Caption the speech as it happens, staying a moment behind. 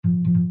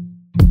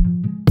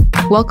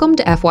Welcome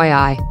to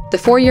FYI, the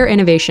For-Your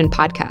Innovation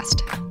podcast.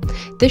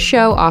 This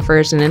show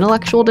offers an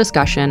intellectual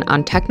discussion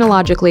on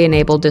technologically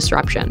enabled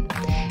disruption,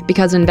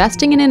 because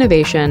investing in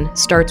innovation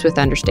starts with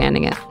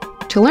understanding it.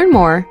 To learn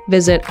more,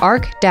 visit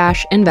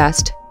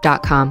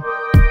ark-invest.com.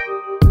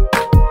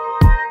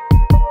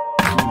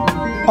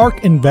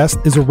 ARK Invest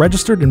is a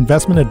registered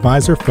investment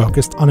advisor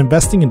focused on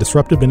investing in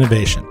disruptive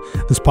innovation.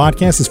 This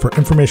podcast is for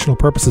informational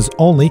purposes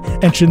only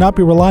and should not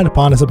be relied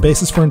upon as a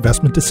basis for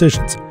investment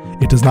decisions.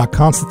 It does not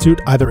constitute,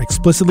 either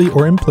explicitly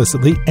or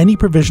implicitly, any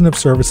provision of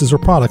services or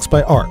products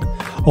by ARK.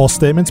 All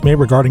statements made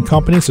regarding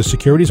companies or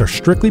securities are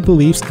strictly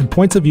beliefs and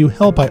points of view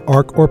held by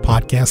ARK or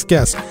podcast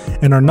guests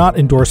and are not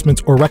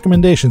endorsements or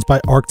recommendations by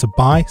ARK to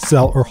buy,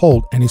 sell, or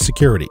hold any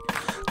security.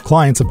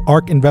 Clients of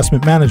ARK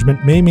Investment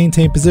Management may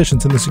maintain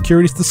positions in the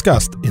securities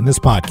discussed in this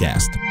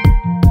podcast.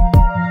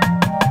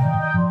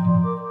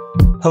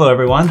 Hello,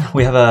 everyone.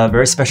 We have a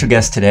very special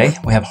guest today.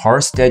 We have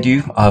Horace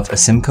Dediu of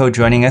Asimco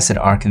joining us at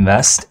ARK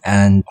Invest.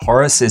 And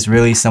Horace is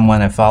really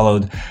someone I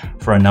followed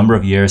for a number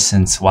of years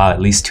since, at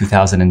least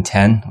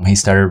 2010, when he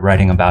started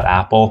writing about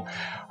Apple.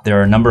 There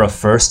are a number of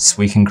firsts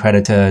we can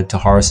credit to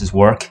Horace's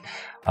work.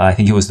 I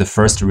think he was the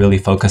first to really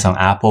focus on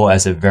Apple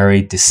as a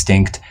very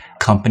distinct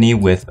company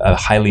with a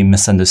highly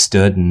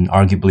misunderstood and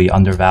arguably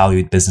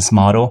undervalued business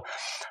model.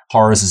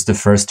 Horace is the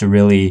first to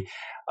really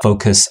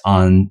focus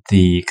on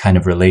the kind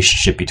of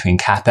relationship between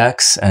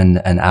CapEx and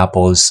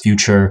Apple's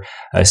future,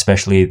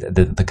 especially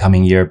the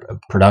coming year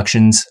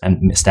productions,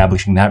 and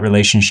establishing that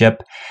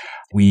relationship.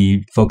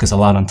 We focus a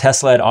lot on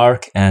Tesla at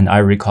ARK, and I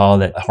recall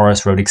that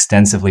Horace wrote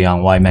extensively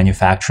on why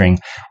manufacturing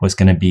was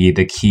going to be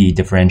the key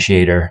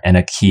differentiator and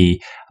a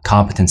key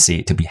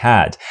competency to be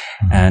had.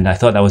 And I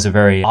thought that was a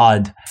very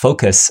odd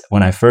focus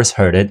when I first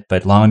heard it,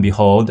 but lo and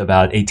behold,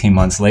 about 18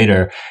 months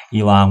later,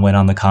 Elon went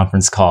on the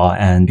conference call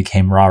and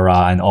became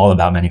rah-rah and all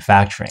about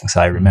manufacturing. So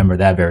I remember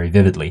that very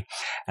vividly.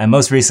 And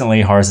most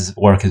recently, Horace's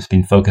work has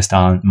been focused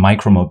on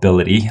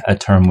micromobility, a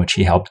term which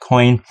he helped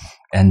coin.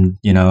 And,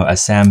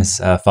 as Sam has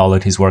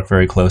followed his work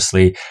very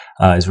closely,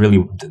 is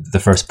really the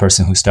first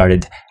person who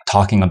started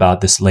talking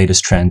about this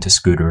latest trend to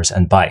scooters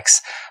and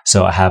bikes.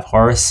 So I have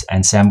Horace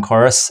and Sam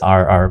Corris,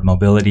 our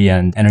mobility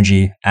and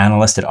energy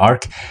analyst at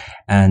ARK,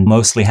 and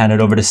mostly hand it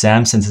over to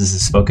Sam since this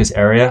is his focus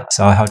area.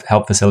 So I'll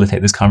help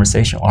facilitate this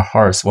conversation.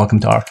 Horace, welcome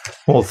to ARK.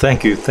 Well,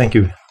 thank you. Thank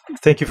you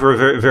for a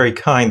very, very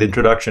kind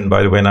introduction,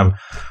 by the way. And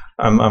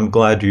I'm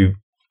glad you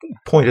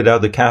pointed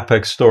out the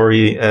CapEx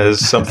story as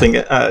something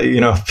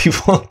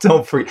people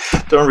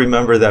don't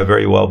remember that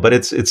very well, but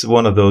it's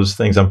one of those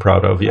things I'm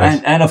proud of.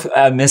 Yes, and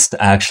I missed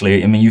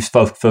actually. I mean, you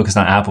focused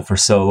on Apple for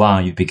so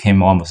long, you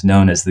became almost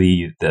known as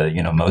the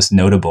most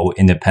notable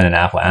independent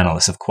Apple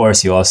analyst. Of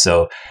course, you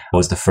also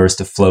was the first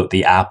to float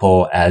the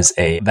Apple as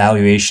a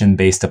valuation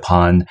based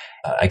upon,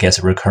 a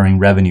recurring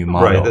revenue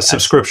model, right? The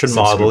subscription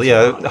model,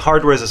 yeah,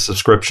 hardware as a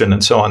subscription,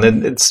 and so on.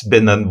 And it's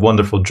been a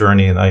wonderful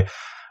journey, and I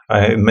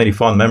have many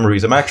fond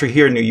memories. I'm actually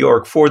here in New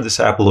York for this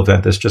Apple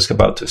event that's just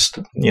about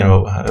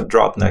to,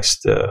 drop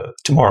next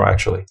tomorrow,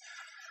 actually.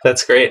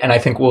 That's great. And I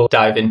think we'll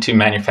dive into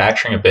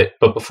manufacturing a bit.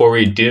 But before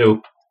we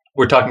do,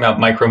 we're talking about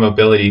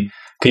micromobility.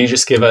 Could you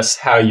just give us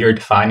how you're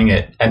defining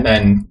it and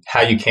then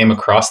how you came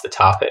across the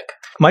topic?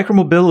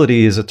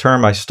 Micromobility is a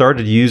term I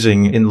started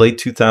using in late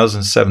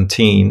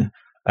 2017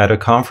 at a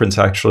conference,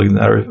 actually,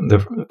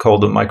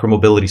 called the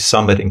Micromobility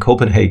Summit in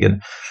Copenhagen.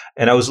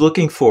 And I was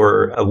looking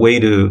for a way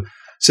to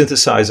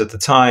synthesize. At the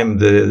time,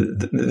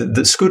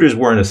 the scooters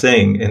weren't a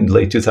thing in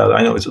late 2000.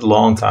 I know it's a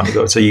long time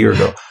ago. It's a year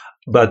ago.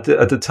 But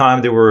at the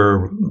time, there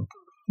were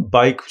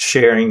bike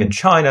sharing in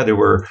China. There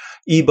were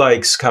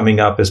e-bikes coming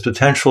up as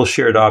potential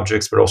shared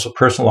objects, but also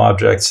personal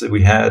objects.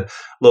 We had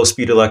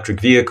low-speed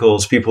electric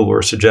vehicles. People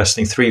were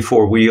suggesting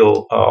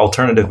 3-4-wheel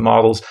alternative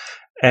models.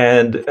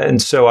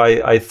 And so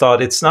I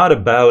thought it's not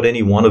about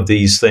any one of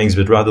these things,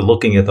 but rather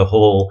looking at the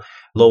whole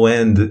low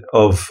end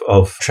of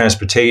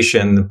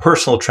transportation,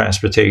 personal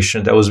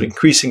transportation that was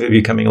increasingly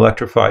becoming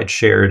electrified,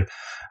 shared,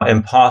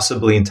 and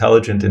possibly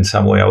intelligent in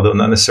some way, although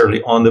not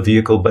necessarily on the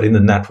vehicle, but in the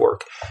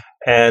network.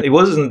 And it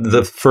wasn't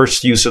the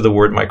first use of the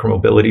word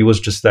micromobility. It was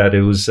just that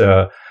it was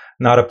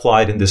not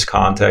applied in this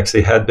context.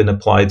 It had been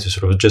applied to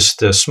sort of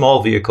just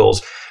small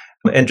vehicles.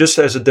 And just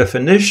as a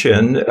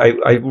definition,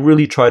 I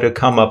really try to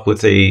come up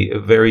with a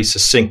very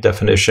succinct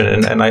definition.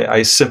 And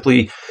I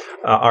simply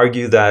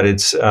argue that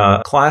it's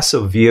a class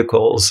of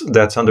vehicles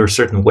that's under a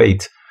certain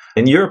weight.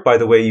 In Europe, by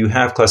the way, you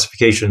have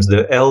classifications,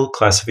 the L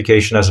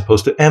classification as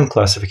opposed to M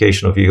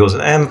classification of vehicles.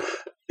 And M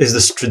is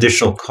this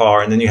traditional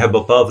car, and then you have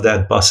above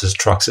that buses,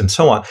 trucks, and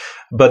so on.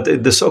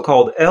 But the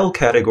so-called L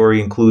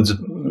category includes a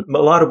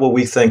lot of what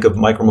we think of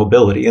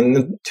micromobility,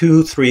 in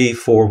 2, 3,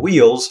 4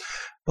 wheels.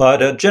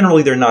 But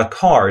generally, they're not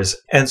cars.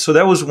 And so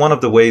that was one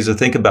of the ways to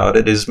think about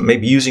it, is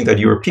maybe using that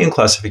European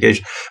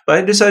classification. But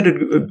I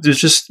decided to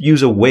just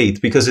use a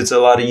weight because it's a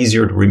lot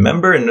easier to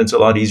remember and it's a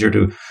lot easier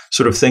to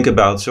sort of think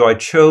about. So I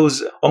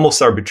chose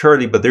almost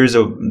arbitrarily, but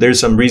there's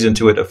some reason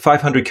to it,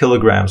 500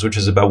 kilograms, which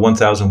is about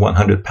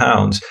 1,100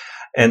 pounds.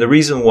 And the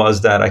reason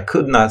was that I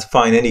could not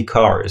find any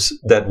cars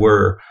that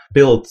were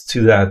built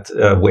to that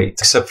weight,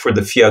 except for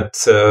the Fiat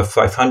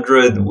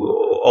 500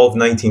 of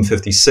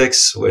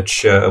 1956,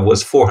 which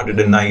was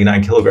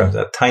 499 kilograms,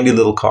 that tiny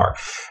little car.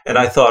 And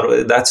I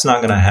thought, that's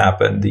not going to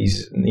happen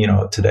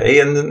today.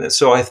 And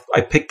so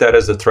I picked that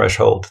as the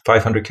threshold,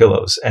 500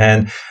 kilos.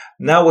 And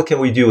now what can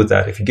we do with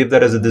that? If you give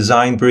that as a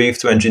design brief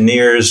to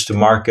engineers, to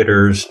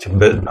marketers, to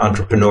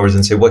entrepreneurs,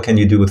 and say, what can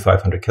you do with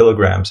 500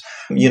 kilograms?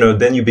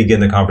 Then you begin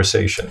the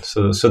conversation.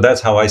 So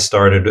that's how I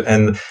started.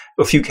 And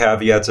a few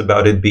caveats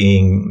about it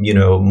being,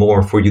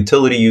 more for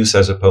utility use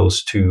as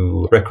opposed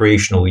to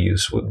recreational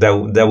use.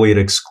 That way it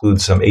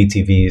excludes some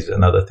ATVs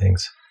and other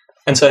things.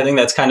 And so I think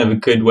that's kind of a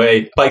good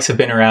way. Bikes have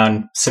been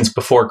around since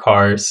before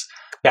cars.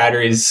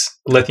 Batteries,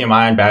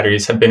 lithium-ion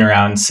batteries, have been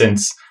around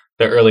since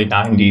the early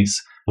 90s.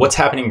 What's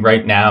happening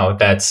right now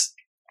that's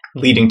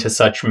leading to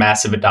such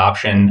massive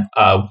adoption?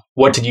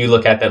 What did you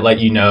look at that let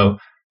you know,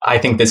 I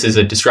think this is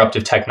a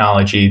disruptive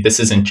technology. This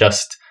isn't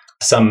just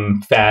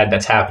some fad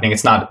that's happening.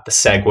 It's not the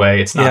Segway.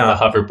 It's not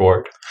the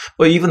hoverboard.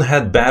 Well, you even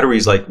had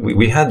batteries like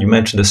we had, you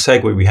mentioned the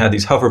Segway. We had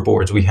these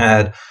hoverboards. We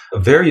had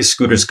various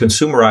scooters,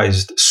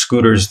 consumerized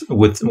scooters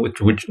with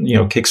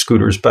kick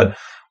scooters. But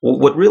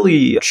what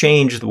really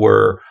changed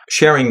were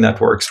sharing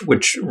networks,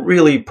 which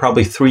really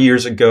probably 3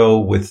 years ago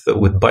with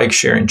bike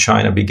share in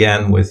China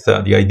began with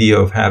the idea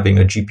of having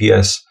a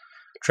GPS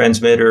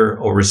transmitter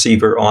or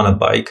receiver on a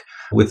bike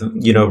with,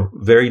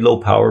 very low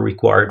power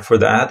required for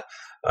that.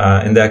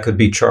 And that could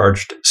be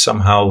charged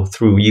somehow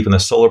through even a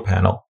solar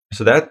panel.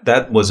 So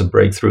that was a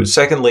breakthrough.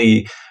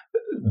 Secondly,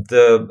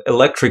 the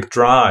electric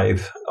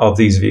drive of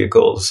these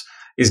vehicles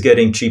is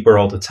getting cheaper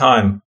all the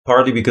time,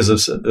 partly because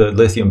of the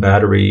lithium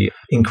battery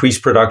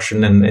increased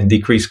production and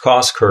decreased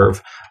cost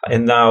curve.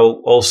 And now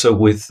also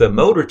with the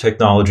motor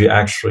technology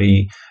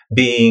actually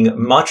being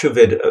much of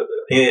it,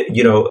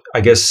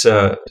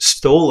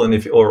 stolen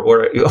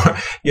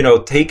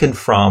or taken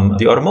from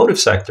the automotive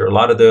sector. A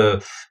lot of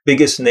the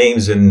biggest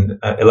names in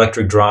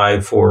electric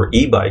drive for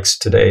e-bikes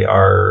today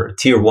are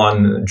tier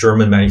one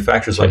German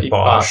manufacturers like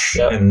Bosch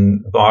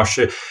and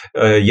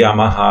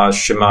Yamaha,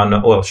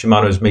 Shimano. Well,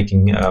 Shimano is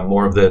making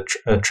more of the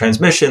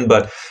transmission,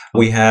 but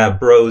we have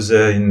Brose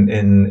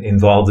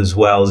involved as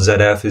well.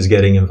 ZF is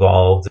getting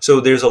involved. So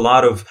there's a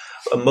lot of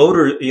a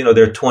motor,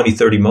 there are 20,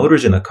 30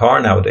 motors in a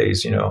car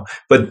nowadays,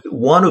 but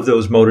one of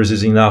those motors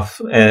is enough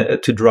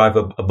to drive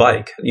a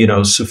bike,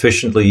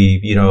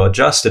 sufficiently,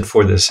 adjusted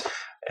for this.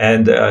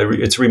 And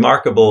it's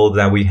remarkable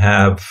that we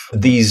have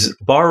these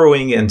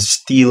borrowing and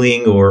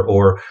stealing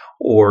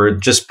or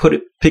just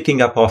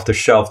picking up off the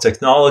shelf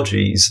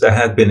technologies that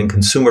had been in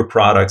consumer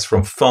products,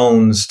 from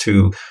phones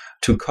to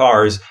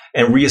cars,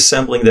 and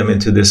reassembling them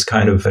into this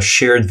kind of a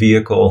shared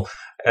vehicle.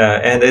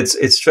 And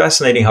it's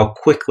fascinating how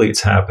quickly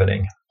it's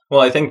happening. Well,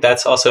 I think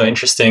that's also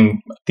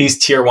interesting.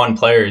 These tier one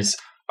players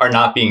are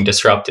not being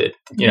disrupted.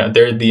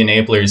 They're the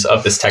enablers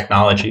of this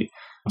technology.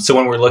 So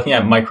when we're looking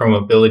at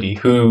micromobility,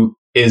 who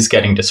is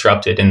getting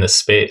disrupted in this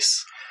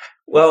space?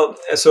 Well,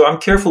 so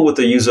I'm careful with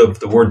the use of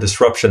the word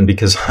disruption,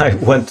 because I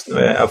went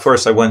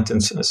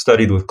and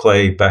studied with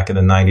Clay back in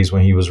the 90s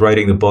when he was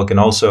writing the book. And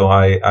also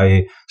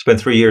I spent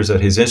 3 years at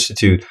his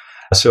institute.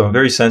 So I'm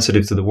very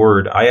sensitive to the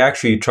word. I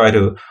actually try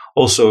to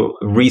also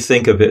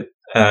rethink of it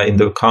in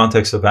the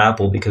context of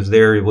Apple, because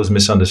there it was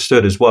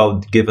misunderstood as well,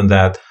 given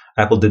that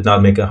Apple did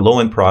not make a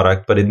low-end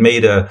product, but it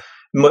made a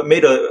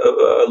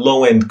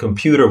low-end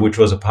computer, which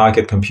was a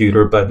pocket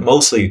computer, but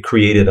mostly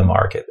created a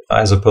market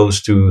as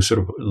opposed to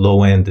sort of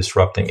low-end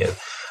disrupting it.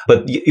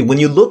 But when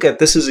you look at,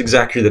 this is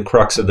exactly the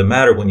crux of the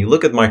matter. When you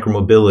look at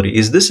micromobility,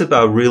 is this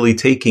about really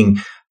taking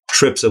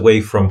trips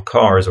away from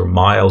cars or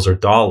miles or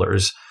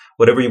dollars,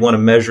 whatever you want to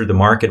measure the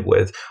market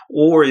with?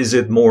 Or is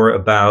it more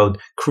about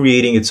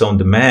creating its own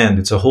demand?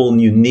 It's a whole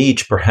new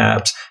niche,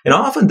 perhaps. And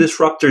often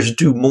disruptors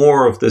do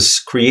more of this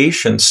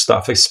creation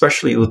stuff,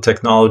 especially with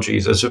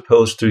technologies, as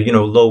opposed to,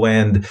 low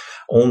end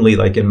only.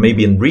 Like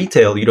maybe in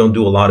retail, you don't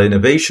do a lot of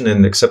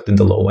innovation except in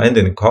the low end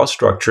and in cost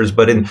structures.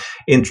 But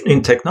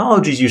in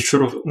technologies, you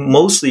sort of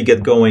mostly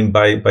get going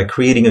by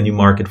creating a new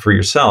market for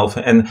yourself.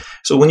 And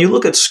so when you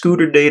look at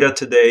scooter data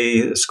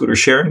today, scooter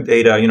sharing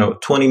data,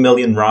 20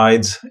 million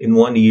rides in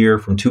 1 year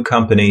from 2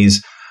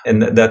 companies.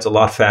 And that's a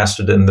lot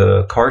faster than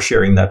the car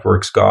sharing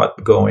networks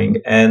got going.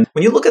 And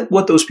when you look at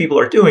what those people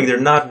are doing, they're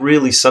not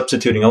really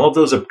substituting. All of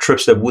those are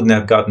trips that wouldn't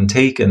have gotten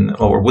taken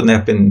or wouldn't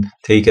have been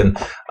taken.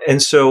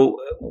 And so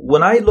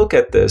when I look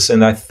at this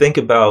and I think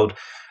about,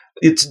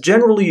 it's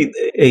generally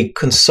a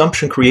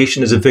consumption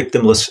creation is a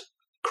victimless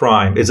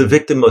crime. It's a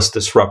victimless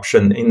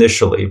disruption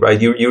initially,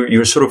 right?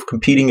 You're sort of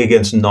competing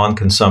against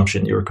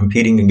non-consumption. You're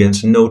competing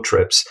against no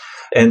trips.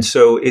 And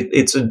so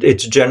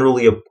it's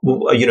generally a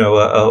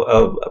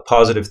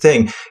positive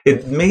thing.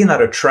 It may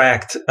not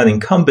attract an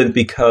incumbent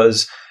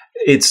because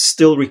it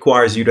still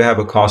requires you to have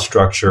a cost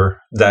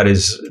structure that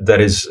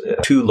is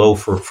too low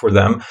for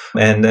them,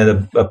 and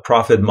then a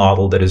profit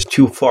model that is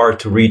too far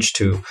to reach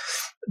to.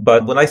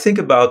 But when I think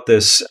about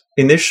this,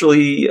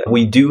 initially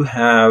we do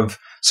have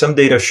some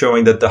data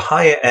showing that the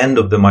higher end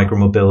of the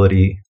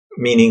micromobility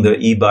meaning the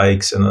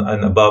e-bikes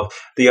and above,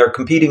 they are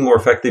competing more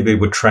effectively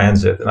with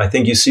transit. And I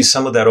think you see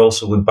some of that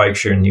also with bike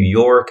share in New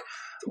York,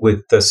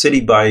 with the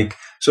City Bike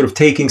sort of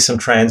taking some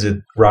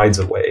transit rides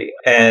away.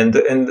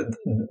 And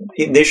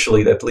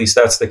initially, at least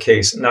that's the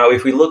case. Now,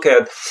 if we look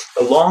at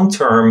a long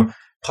term,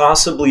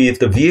 possibly if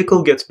the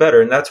vehicle gets better,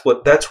 and that's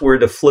where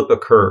the flip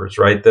occurs,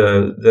 right?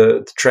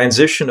 The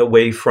transition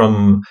away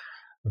from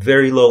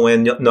very low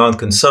end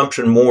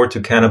non-consumption more to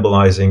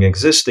cannibalizing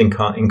existing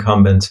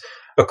incumbents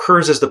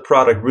occurs as the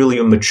product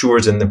really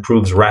matures and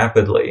improves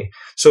rapidly.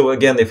 So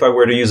again, if I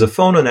were to use a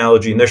phone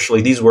analogy,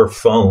 initially these were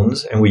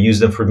phones and we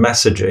used them for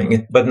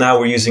messaging, but now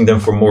we're using them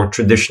for more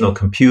traditional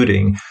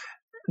computing.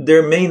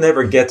 There may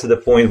never get to the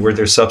point where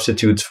they're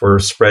substitutes for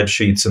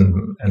spreadsheets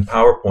and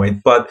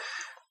PowerPoint, but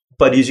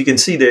as you can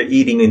see, they're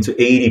eating into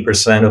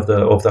 80% of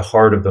the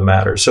heart of the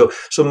matter. So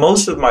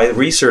most of my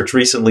research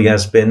recently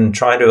has been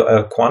trying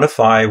to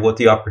quantify what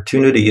the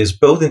opportunity is,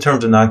 both in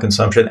terms of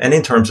non-consumption and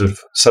in terms of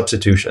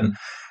substitution.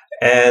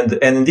 And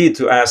indeed,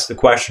 to ask the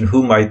question,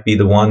 who might be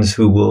the ones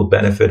who will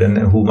benefit and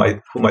who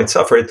might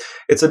suffer?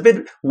 It's a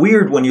bit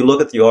weird when you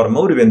look at the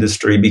automotive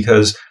industry,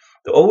 because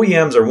the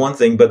OEMs are one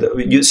thing, but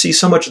you see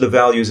so much of the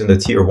values in the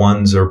tier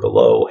ones or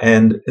below,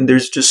 and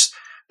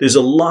there's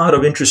a lot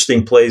of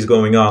interesting plays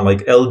going on.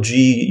 Like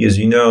LG, as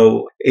you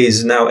know,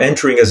 is now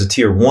entering as a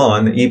tier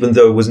one, even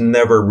though it was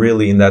never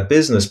really in that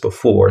business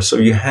before. So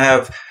you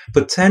have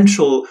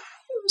potential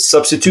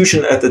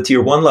substitution at the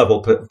tier one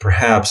level.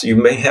 Perhaps you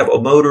may have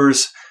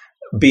motors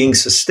being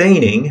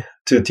sustaining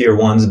to tier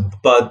ones,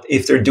 but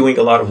if they're doing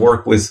a lot of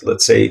work with,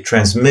 let's say,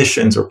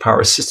 transmissions or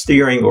power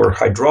steering or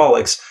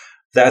hydraulics,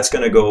 that's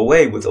going to go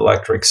away with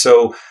electric.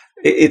 So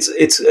it's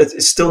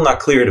still not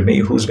clear to me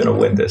who's going to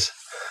win this.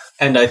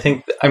 And I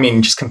think,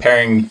 just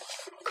comparing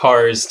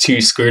cars to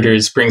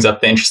scooters brings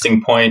up the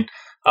interesting point.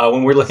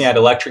 When we're looking at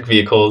electric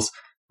vehicles,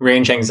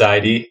 range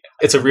anxiety,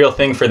 it's a real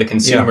thing for the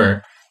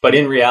consumer, but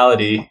in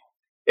reality,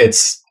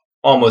 it's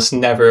almost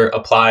never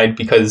applied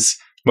because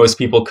most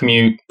people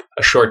commute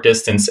a short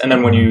distance. And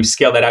then when you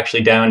scale that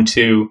actually down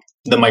to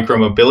the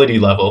micromobility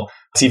level,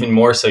 it's even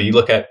more so. You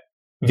look at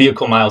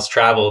vehicle miles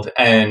traveled,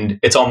 and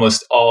it's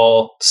almost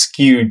all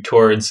skewed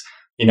towards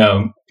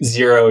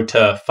 0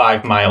 to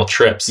 5 mile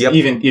trips,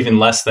 even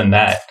less than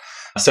that.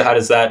 So how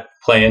does that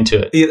play into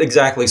it?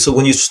 Exactly. So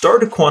when you start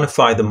to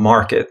quantify the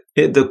market,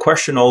 the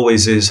question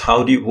always is,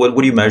 what do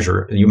you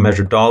measure? You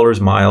measure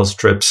dollars, miles,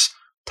 trips,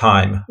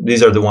 time.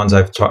 These are the ones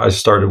I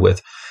started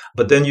with.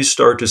 But then you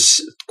start to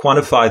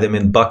quantify them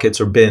in buckets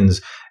or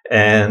bins.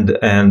 And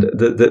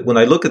when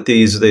I look at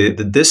these, the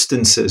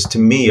distances to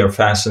me are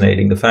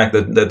fascinating. The fact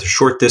that the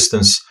short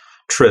distance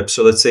trips,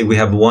 so let's say we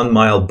have 1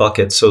 mile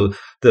bucket. So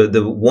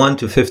the 1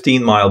 to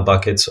 15 mile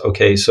buckets,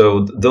 okay,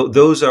 so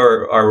those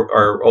are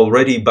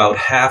already about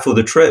half of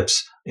the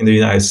trips in the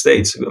United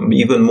States,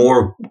 even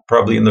more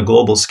probably in the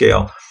global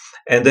scale.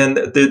 And then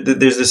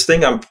there's this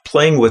thing I'm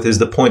playing with, is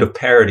the point of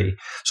parity.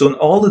 So in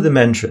all the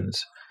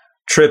dimensions,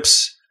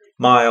 trips,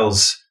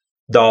 miles,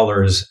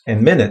 dollars,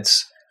 and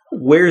minutes,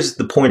 where's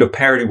the point of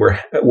parity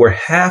where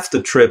half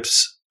the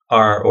trips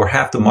are, or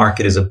half the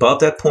market is above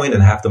that point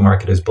and half the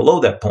market is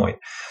below that point?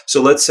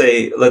 So let's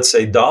say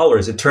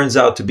dollars, it turns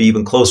out to be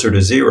even closer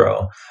to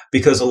zero,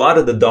 because a lot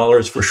of the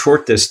dollars for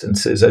short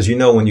distances, as you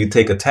know, when you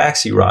take a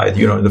taxi ride,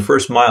 the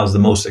first mile is the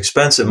most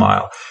expensive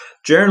mile.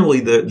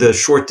 Generally, the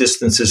short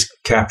distances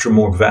capture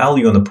more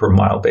value on a per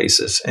mile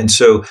basis, and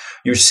so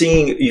you're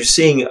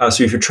seeing.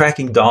 So if you're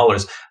tracking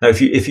dollars now,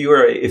 if you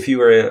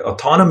are an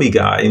autonomy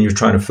guy and you're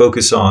trying to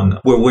focus on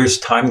where's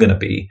time going to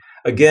be,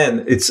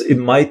 again, it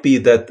might be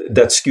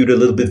that skewed a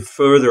little bit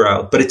further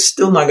out, but it's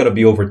still not going to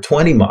be over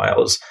 20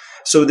 miles.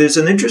 So there's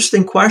an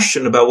interesting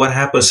question about what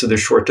happens to the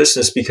short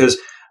distance, because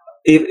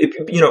if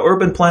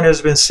urban planners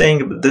have been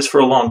saying this for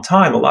a long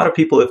time. A lot of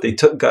people, if they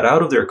got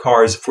out of their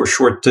cars for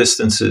short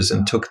distances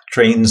and took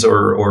trains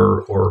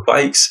or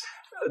bikes,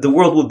 the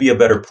world would be a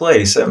better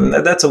place. I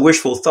mean, that's a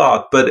wishful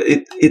thought, but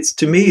it's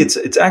to me,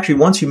 it's actually,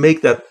 once you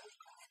make that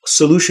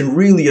solution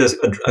really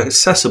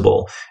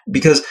accessible,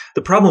 because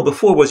the problem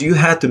before was you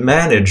had to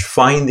manage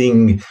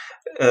finding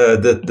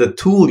the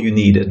tool you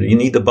needed. You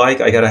need the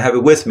bike, I got to have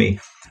it with me.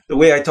 The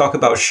way I talk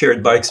about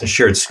shared bikes and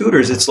shared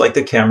scooters, it's like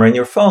the camera in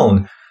your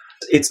phone.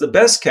 It's the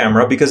best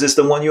camera because it's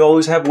the one you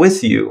always have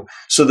with you.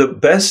 So the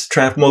best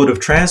mode of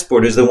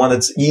transport is the one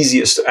that's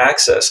easiest to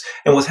access.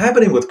 And what's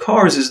happening with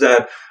cars is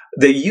that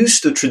they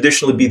used to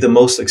traditionally be the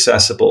most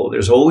accessible.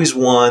 There's always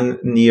one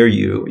near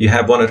you. You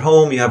have one at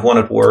home, you have one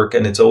at work,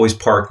 and it's always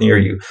parked near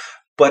you.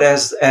 But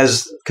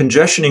as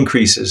congestion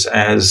increases,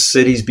 as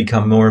cities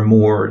become more and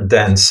more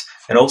dense,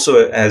 and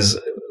also as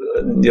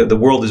the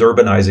world is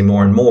urbanizing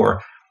more and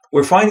more,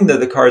 we're finding that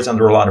the car is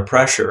under a lot of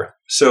pressure.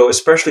 So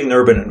especially in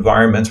urban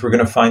environments, we're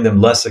going to find them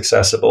less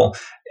accessible.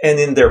 And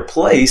in their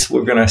place,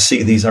 we're going to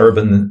see these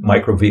urban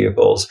micro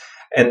vehicles.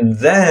 And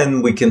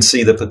then we can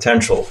see the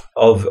potential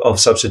of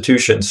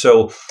substitution.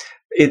 So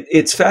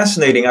it's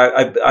fascinating.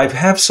 I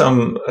have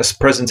some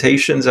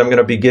presentations I'm going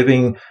to be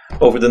giving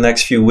over the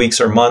next few weeks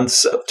or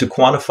months to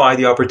quantify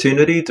the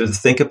opportunity, to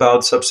think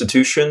about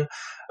substitution.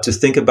 to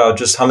think about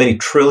just how many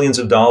trillions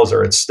of dollars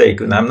are at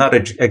stake. And I'm not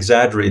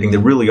exaggerating. There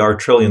really are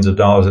trillions of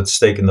dollars at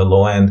stake in the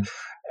low end,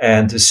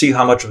 and to see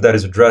how much of that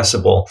is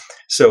addressable.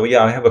 So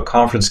yeah, I have a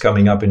conference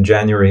coming up in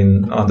January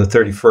on the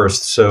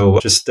 31st. So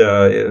just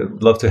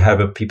love to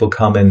have people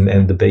come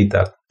and debate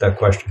that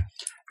question.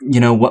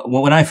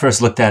 When I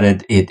first looked at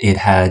it, it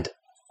had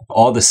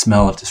all the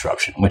smell of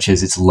disruption, which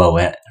is its low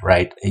end,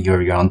 right?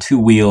 You're on two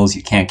wheels,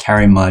 you can't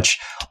carry much.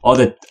 All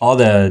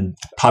the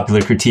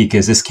popular critique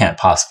is this can't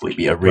possibly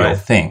be a real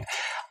thing.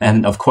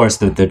 And of course,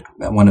 the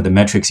one of the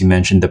metrics you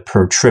mentioned, the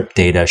per trip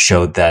data,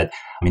 showed that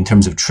in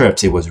terms of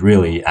trips, it was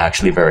really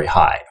actually very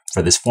high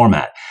for this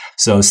format.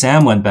 So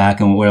Sam went back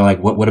and we're like,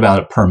 what about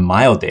a per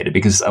mile data?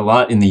 Because a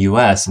lot in the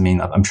US,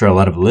 I'm sure a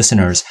lot of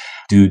listeners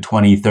do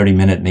 20, 30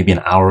 minute, maybe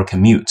an hour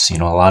commutes.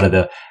 A lot of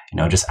the,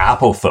 just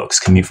Apple folks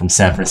commute from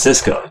San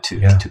Francisco to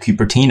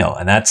Cupertino.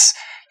 And that's,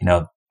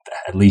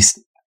 at least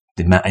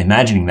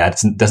imagining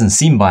that doesn't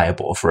seem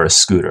viable for a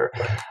scooter.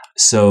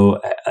 So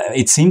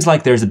it seems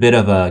like there's a bit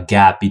of a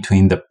gap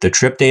between the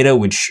trip data,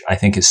 which I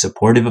think is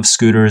supportive of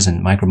scooters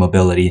and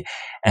micromobility,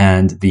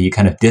 and the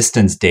kind of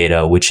distance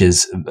data, which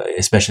is,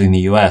 especially in the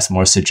US,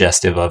 more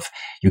suggestive of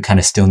you kind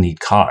of still need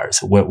cars.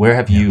 Where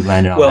have you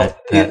landed on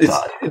that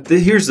thought?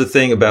 Here's the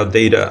thing about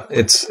data.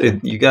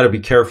 You got to be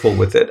careful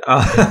with it.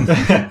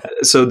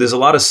 So there's a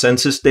lot of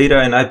census data,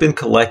 and I've been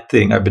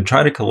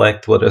trying to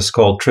collect what is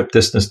called trip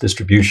distance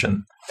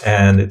distribution.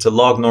 And it's a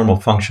log normal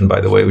function,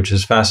 by the way, which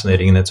is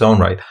fascinating in its own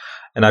right.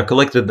 And I've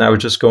collected, and I was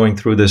just going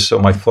through this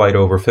on my flight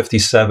over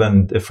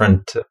 57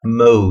 different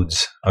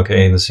modes.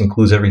 Okay. And this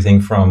includes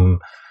everything from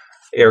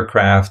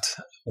aircraft,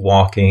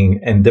 walking,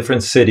 and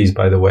different cities,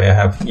 by the way. I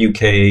have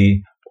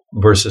UK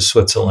versus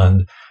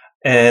Switzerland.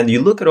 And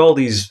you look at all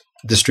these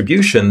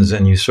distributions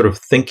and you sort of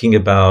thinking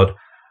about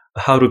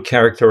how to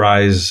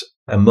characterize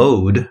a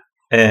mode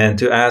and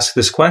to ask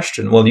this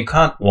question. Well, you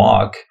can't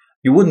walk.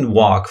 You wouldn't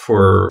walk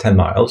for 10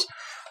 miles,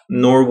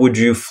 nor would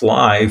you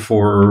fly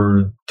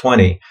for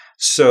 20.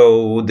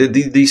 So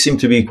these seem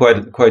to be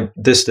quite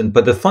distant.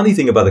 But the funny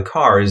thing about the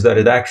car is that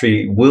it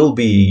actually will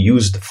be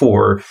used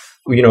for,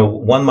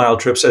 1 mile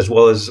trips as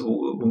well as,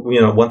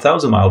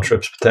 1,000 mile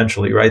trips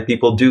potentially, right?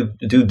 People do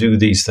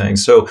these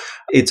things. So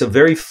it's a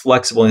very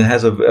flexible, and it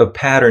has a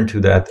pattern to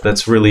that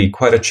that's really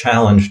quite a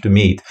challenge to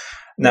meet.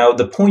 Now,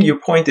 your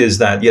point is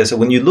that, yes,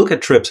 when you look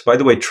at trips, by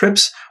the way,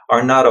 trips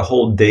are not a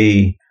whole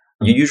day.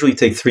 You usually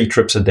take 3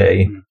 trips a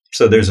day.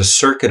 So there's a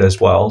circuit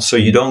as well. So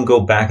you don't go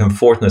back and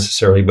forth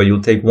necessarily, but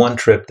you'll take one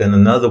trip, then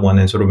another one,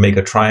 and sort of make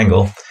a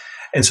triangle.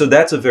 And so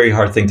that's a very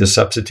hard thing to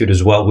substitute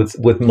as well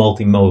with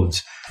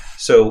multi-modes.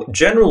 So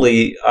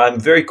generally, I'm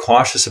very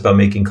cautious about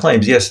making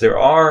claims. Yes, there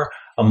are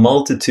a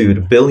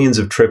multitude, billions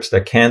of trips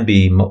that can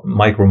be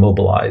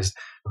micromobilized,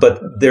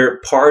 but they're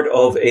part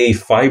of a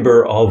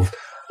fiber of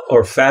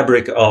or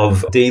fabric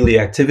of daily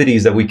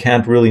activities that we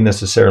can't really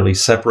necessarily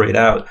separate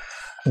out.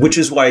 Which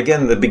is why,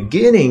 again, the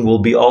beginning will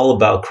be all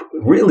about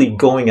really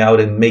going out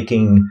and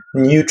making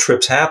new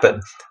trips happen.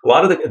 A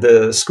lot of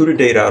the scooter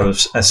data out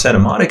of Santa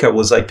Monica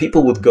was like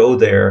people would go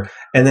there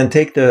and then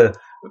take a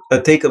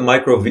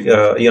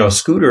micro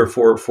scooter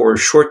for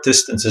short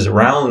distances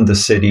around the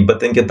city,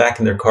 but then get back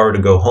in their car to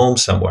go home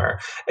somewhere.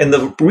 And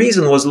the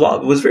reason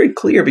was very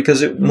clear,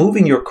 because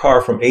moving your car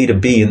from A to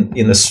B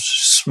in a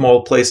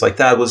small place like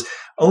that was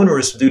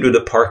onerous due to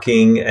the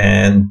parking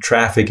and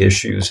traffic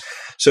issues.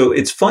 So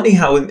it's funny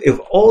how if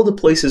all the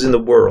places in the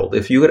world,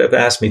 if you would have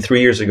asked me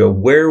 3 years ago,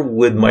 where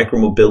would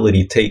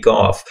micromobility take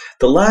off?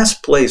 The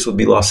last place would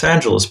be Los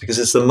Angeles, because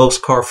it's the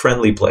most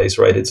car-friendly place,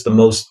 right? It's the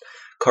most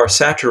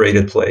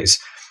car-saturated place.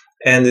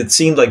 And it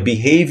seemed like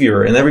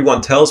behavior, and everyone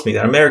tells me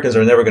that Americans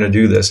are never going to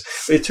do this.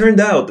 But it turned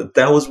out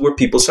that was where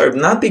people started,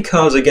 not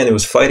because, again, it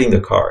was fighting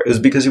the car. It was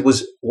because it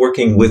was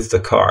working with the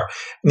car.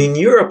 And in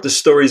Europe, the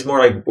story is more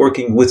like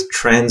working with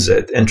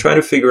transit and trying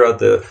to figure out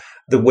the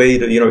way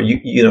to,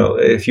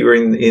 if you're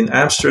in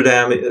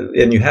Amsterdam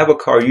and you have a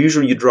car,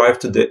 usually you drive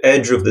to the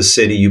edge of the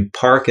city, you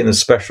park in a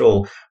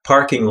special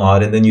parking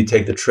lot, and then you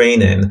take the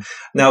train in.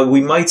 Now,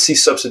 we might see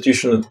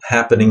substitution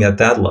happening at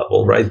that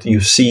level, right?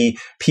 You see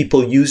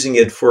people using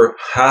it for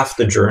half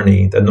the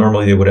journey that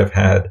normally they would have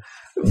had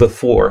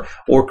before,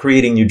 or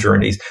creating new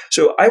journeys.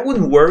 So I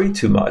wouldn't worry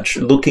too much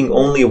looking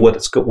only at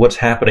what's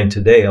happening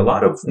today. A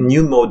lot of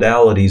new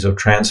modalities of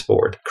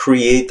transport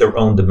create their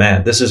own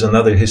demand. This is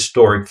another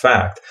historic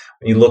fact.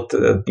 When you looked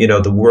at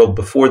the world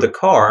before the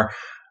car,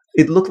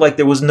 it looked like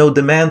there was no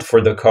demand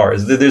for the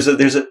cars. There's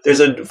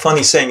a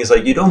funny saying, is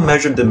like you don't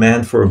measure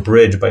demand for a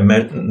bridge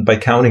by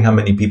counting how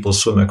many people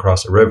swim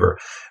across a river.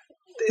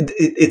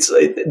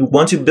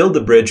 Once you build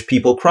the bridge,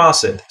 people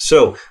cross it.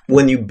 So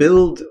when you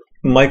build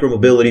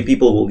micromobility,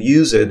 people will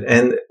use it,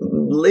 and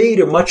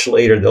much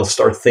later, they'll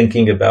start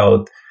thinking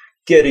about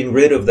getting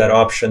rid of that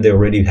option they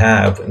already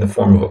have in the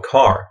form of a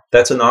car.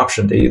 That's an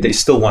option they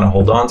still want to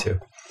hold on to.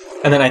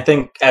 And then I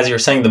think, as you're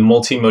saying, the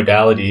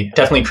multimodality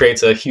definitely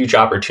creates a huge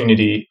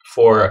opportunity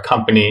for a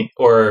company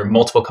or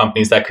multiple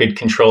companies that could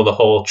control the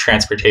whole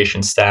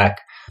transportation stack.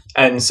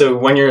 And so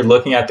when you're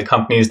looking at the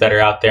companies that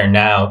are out there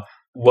now,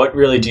 what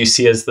really do you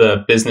see as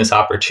the business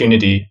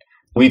opportunity?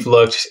 We've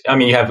looked,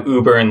 you have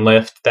Uber and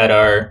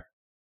Lyft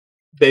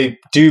they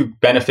do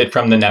benefit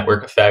from the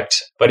network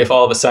effect. But if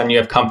all of a sudden you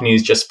have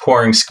companies just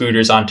pouring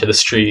scooters onto the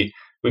street,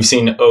 we've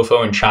seen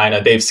Ofo in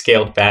China, they've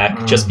scaled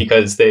back just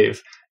because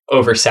they've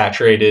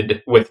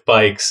oversaturated with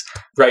bikes.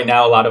 Right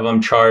now, a lot of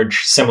them charge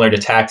similar to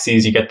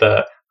taxis. You get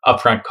the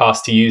upfront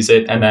cost to use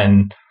it and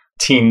then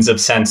teens of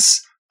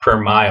cents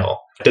per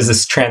mile. Does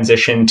this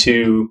transition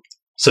to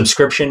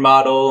subscription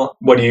model?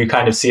 What do you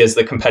kind of see as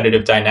the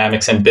competitive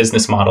dynamics and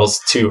business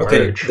models to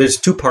emerge? There's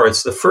two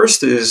parts. The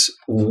first is,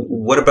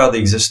 what about the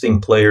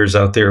existing players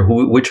out there,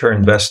 which are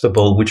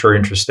investable, which are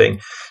interesting?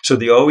 So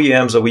the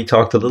OEMs that we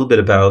talked a little bit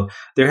about,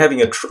 they're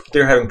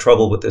having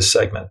trouble with this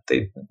segment.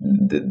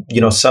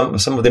 Some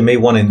of them may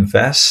want to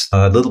invest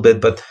a little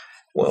bit, but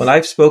when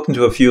I've spoken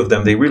to a few of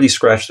them, they really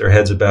scratch their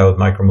heads about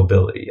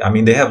micromobility.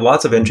 They have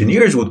lots of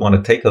engineers who would want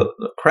to take a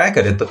crack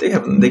at it, but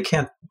they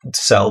can't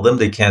sell them,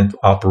 they can't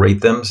operate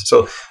them.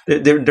 So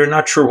they're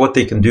not sure what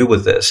they can do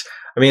with this.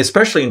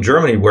 Especially in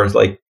Germany, where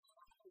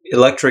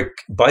electric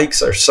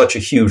bikes are such a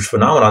huge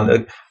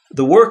phenomenon.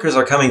 The workers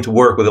are coming to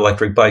work with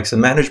electric bikes,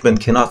 and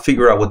management cannot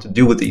figure out what to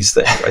do with these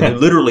things. Right?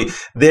 Literally,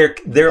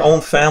 their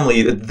own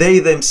family, they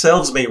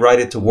themselves may ride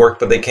it to work,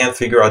 but they can't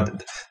figure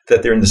out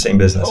that they're in the same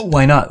business. Oh,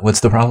 why not? What's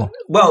the problem?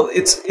 Well,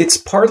 it's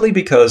partly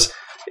because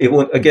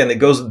it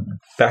goes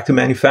back to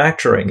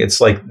manufacturing.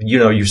 It's like,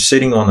 you're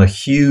sitting on a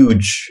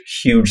huge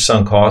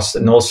sunk cost,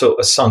 and also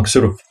a sunk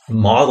sort of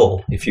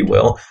model, if you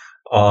will,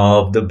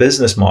 of the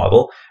business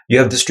model. You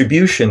have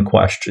distribution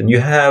question. You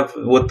have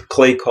what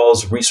Clay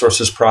calls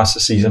resources,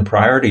 processes, and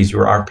priorities,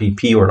 your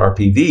RPP or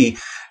RPV.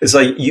 It's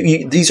like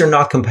these are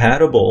not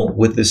compatible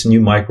with this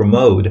new micro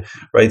mode,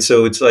 right?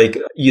 So it's like,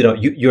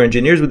 your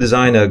engineers would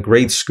design a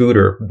great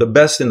scooter, the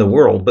best in the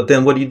world, but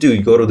then what do?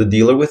 You go to the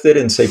dealer with it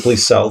and say,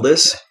 please sell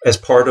this as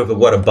part of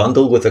a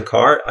bundle with a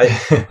car?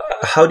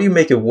 How do you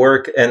make it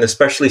work? And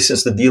especially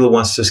since the dealer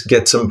wants to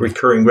get some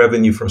recurring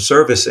revenue from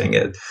servicing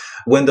it,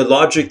 when the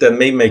logic that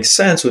may make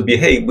sense would be,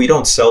 hey, we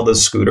don't sell the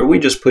scooter, we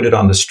just put it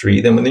on the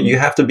street. And when you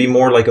have to be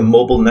more like a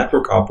mobile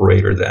network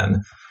operator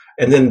then.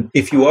 And then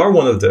if you are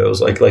one of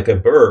those, like a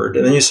Bird,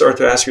 and then you start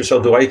to ask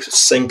yourself, do I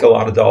sink a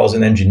lot of dollars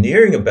in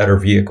engineering a better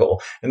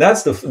vehicle? And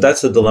that's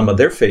the dilemma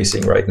they're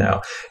facing right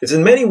now. It's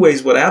in many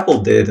ways what Apple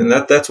did, and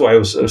that's why I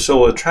was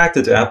so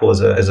attracted to Apple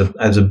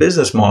as a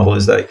business model,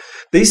 is that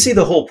they see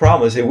the whole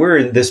problem and say, we're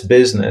in this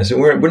business,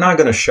 and we're not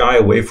going to shy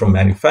away from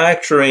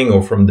manufacturing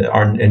or from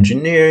our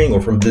engineering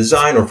or from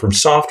design or from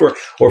software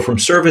or from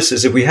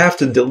services if we have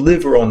to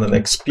deliver on an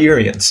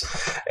experience.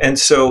 And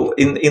so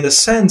in a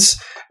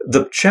sense,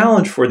 the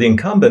challenge for the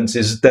incumbents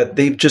is that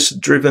they've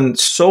just driven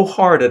so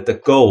hard at the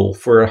goal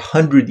for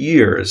 100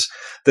 years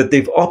that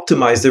they've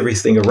optimized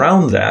everything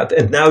around that.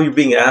 And now you're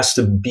being asked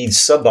to be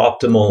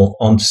suboptimal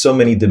on so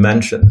many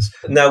dimensions.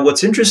 Now,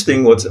 what's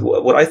interesting,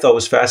 what I thought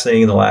was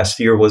fascinating in the last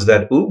year was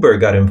that Uber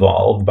got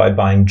involved by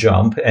buying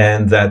Jump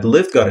and that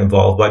Lyft got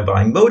involved by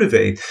buying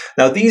Motivate.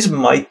 Now, these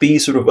might be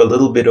sort of a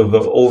little bit of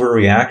an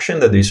overreaction,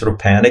 that they sort of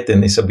panicked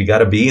and they said, we got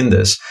to be in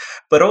this.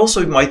 But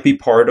also it might be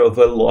part of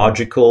a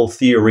logical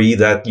theory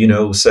that,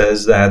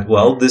 says that,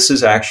 well, this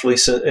is actually,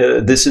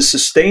 this is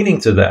sustaining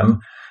to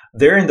them.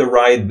 They're in the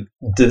ride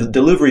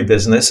delivery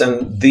business,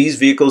 and these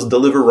vehicles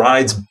deliver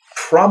rides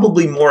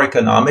probably more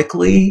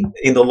economically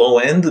in the low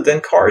end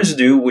than cars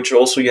do, which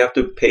also you have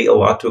to pay a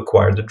lot to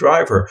acquire the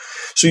driver.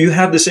 So you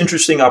have this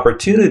interesting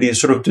opportunity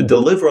sort of to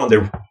deliver on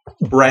their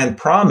brand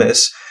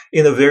promise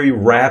in a very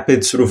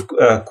rapid, sort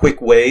of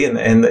quick way,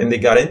 and they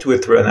got into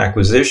it through an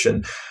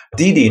acquisition.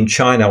 Didi in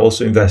China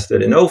also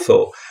invested in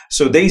Ofo.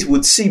 So they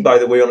would see, by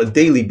the way, on a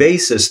daily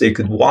basis, they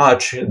could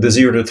watch the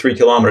 0 to 3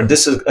 kilometer.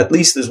 This is at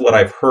least is what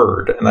I've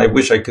heard, and I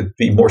wish I could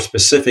be more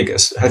specific.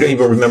 I don't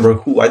even remember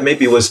who.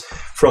 Maybe it was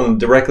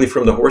directly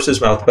from the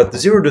horse's mouth. But the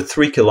 0 to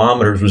 3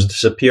 kilometers was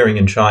disappearing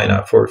in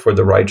China for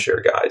the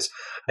rideshare guys,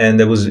 and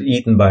that was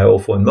eaten by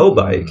Ofo and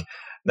Mobike.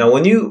 Now,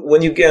 when you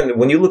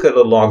look at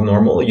a log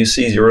normal, you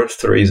see 0 to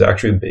 3 is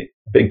actually a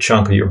big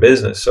chunk of your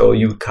business. So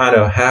you kind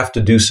of have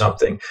to do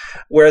something.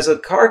 Whereas a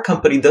car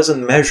company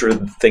doesn't measure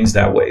things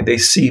that way. They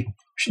see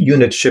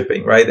unit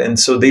shipping, right? And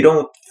so they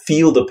don't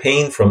feel the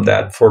pain from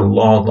that for a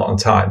long, long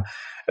time,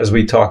 as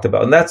we talked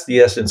about. And that's the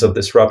essence of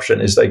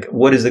disruption, is like,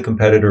 what is the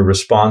competitor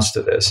response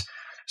to this?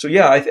 So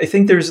yeah, I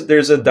think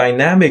there's a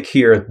dynamic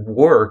here at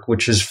work,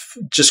 which is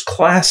just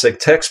classic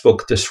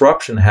textbook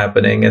disruption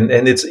happening, and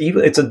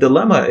it's a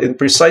dilemma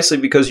precisely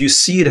because you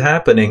see it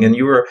happening, and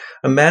you're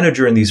a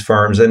manager in these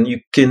firms, and you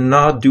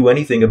cannot do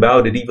anything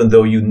about it, even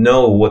though you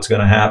know what's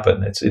going to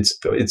happen.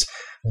 It's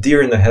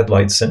deer in the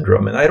headlights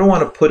syndrome, and I don't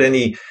want to put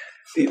any.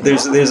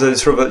 There's a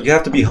sort of you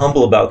have to be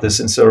humble about this,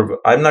 and sort of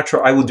I'm not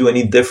sure I would do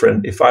any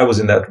different if I was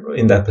in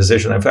that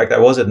position. In fact, I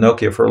was at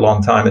Nokia for a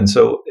long time, and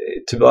so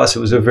to us it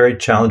was a very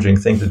challenging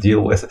thing to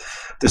deal with,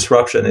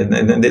 disruption,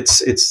 and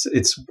it's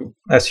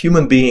as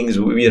human beings,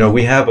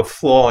 we have a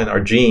flaw in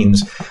our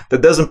genes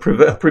that doesn't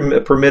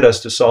permit us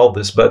to solve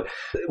this. But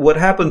what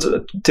happens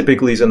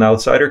typically is an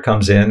outsider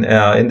comes in.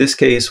 In this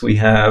case, we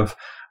have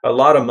a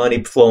lot of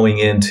money flowing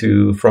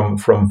into from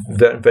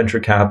venture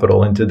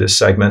capital into this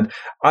segment.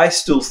 I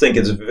still think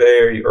it's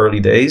very early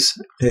days.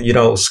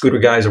 Scooter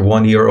guys are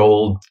 1 year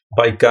old,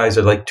 bike guys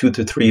are like 2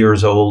 to 3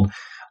 years old.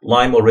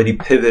 Lime already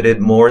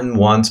pivoted more than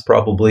once,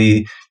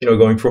 probably,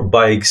 going from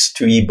bikes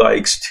to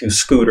e-bikes to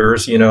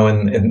scooters,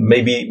 and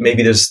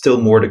maybe there's still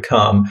more to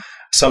come.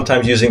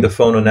 Sometimes using the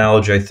phone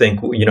analogy, I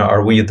think,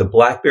 are we at the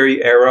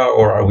BlackBerry era,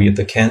 or are we at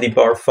the candy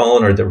bar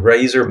phone or the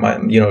Razr?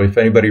 If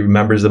anybody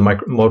remembers the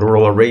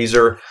Motorola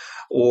Razr,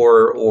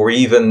 or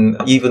even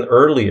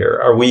earlier,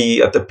 are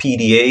we at the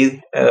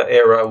PDA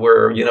era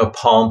where,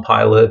 Palm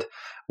Pilot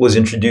was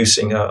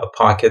introducing a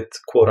pocket,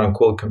 quote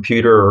unquote,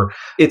 computer?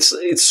 It's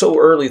so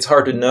early, it's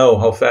hard to know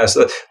how fast.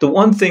 The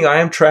one thing I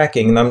am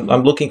tracking, and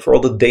I'm looking for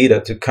all the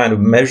data to kind of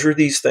measure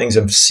these things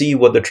and see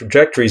what the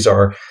trajectories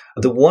are.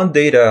 The one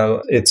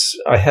data,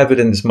 I have it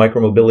in this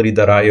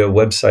micromobility.io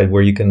website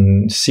where you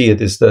can see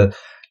it, is the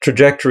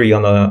trajectory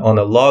on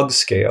a log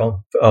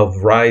scale of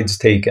rides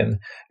taken.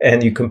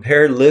 And you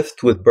compare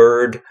Lyft with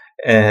Bird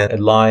and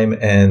Lime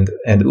and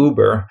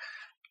Uber.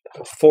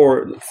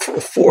 For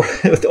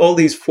all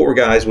these 4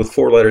 guys with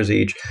 4 letters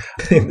each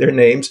in their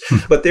names,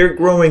 but they're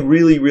growing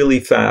really, really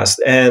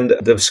fast. And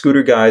the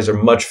scooter guys are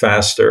much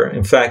faster.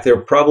 In fact, they're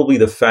probably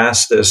the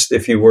fastest,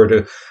 if you were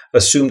to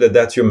assume that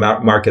that's your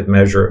market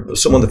measure,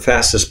 some of the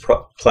fastest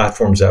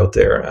platforms out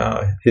there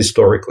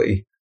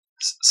historically.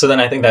 So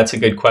then I think that's a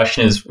good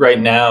question. Is right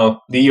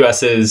now, the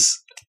US is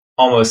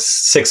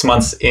almost 6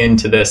 months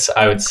into this,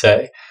 I would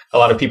say. A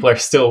lot of people are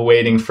still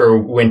waiting for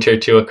winter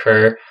to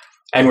occur.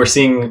 And we're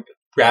seeing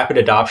rapid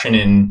adoption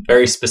in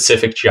very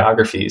specific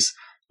geographies.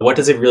 What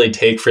does it really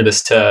take for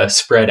this to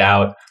spread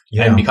out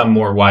and become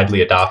more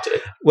widely adopted?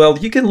 Well,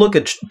 you can look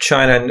at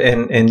China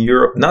and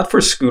Europe, not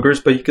for scooters,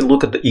 but you can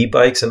look at the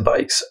e-bikes and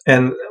bikes.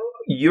 And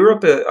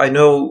Europe, I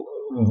know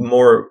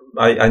more,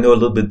 I know a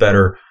little bit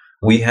better.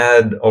 We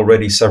had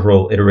already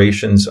several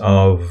iterations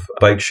of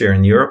bike share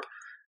in Europe.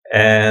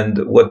 And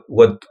what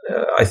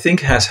I think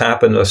has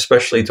happened,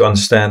 especially to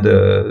understand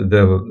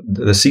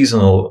the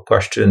seasonal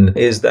question,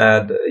 is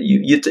that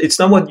it's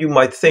not what you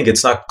might think.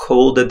 It's not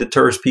cold that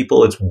deters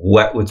people. It's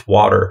wet with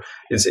water.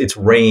 It's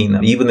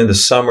rain. Even in the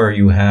summer,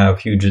 you have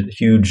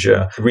huge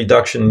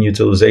reduction in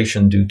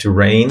utilization due to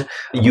rain.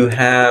 You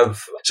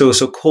have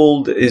so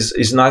cold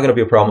is not going to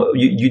be a problem.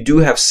 You do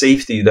have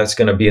safety that's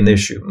going to be an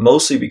issue,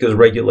 mostly because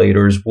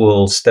regulators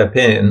will step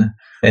in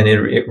and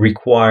it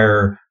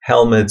require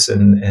helmets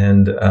and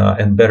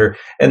better.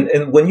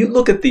 And when you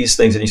look at these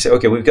things and you say,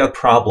 okay, we've got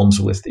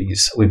problems with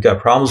these. We've got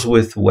problems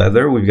with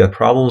weather. We've got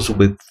problems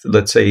with,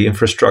 let's say,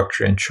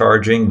 infrastructure and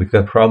charging. We've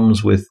got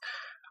problems with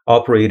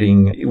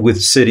operating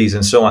with cities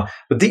and so on.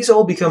 But these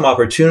all become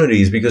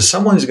opportunities because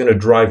someone is going to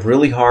drive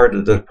really hard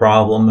at the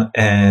problem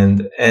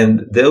and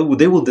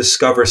they will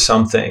discover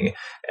something.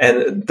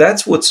 And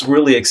that's what's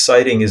really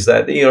exciting is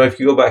that, if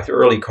you go back to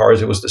early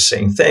cars, it was the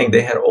same thing.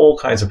 They had all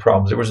kinds of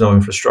problems. There was no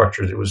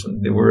infrastructure.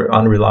 They were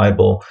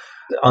unreliable,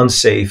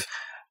 unsafe.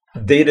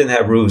 They didn't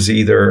have roofs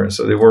either,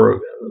 so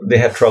they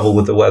had trouble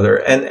with the weather.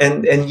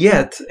 And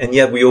yet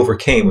we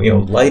overcame,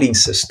 lighting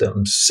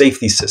systems,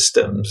 safety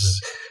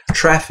systems,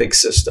 traffic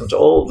systems,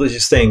 all of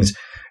these things.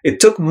 It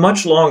took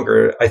much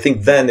longer, I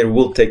think, than it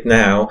will take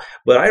now,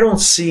 but I don't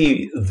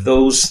see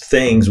those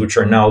things which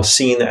are now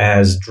seen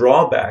as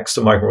drawbacks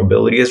to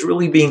micromobility as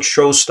really being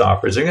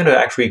showstoppers. They're going to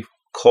actually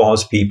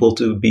cause people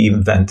to be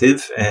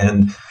inventive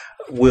and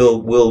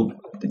will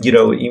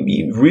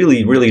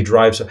really, really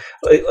drive.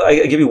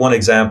 I give you one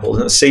example.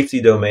 In the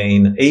safety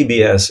domain,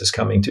 ABS is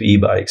coming to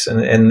e-bikes,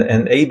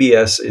 and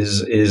ABS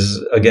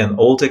is again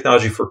old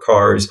technology for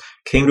cars,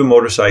 came to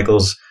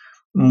motorcycles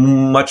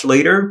much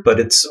later, but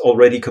it's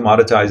already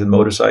commoditized in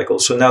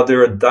motorcycles. So now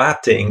they're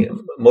adapting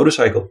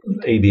motorcycle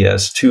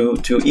ABS to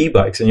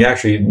e-bikes, and you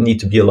actually need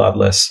to be a lot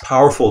less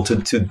powerful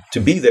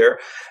to be there.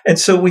 And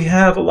so we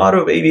have a lot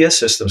of ABS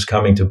systems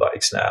coming to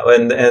bikes now,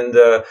 and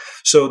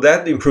so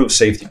that improves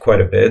safety quite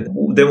a bit.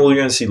 Then we're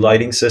going to see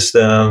lighting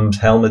systems,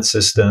 helmet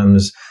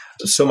systems.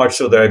 So much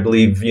so that I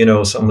believe,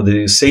 some of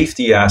the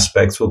safety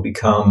aspects will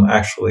become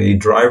actually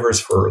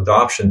drivers for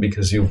adoption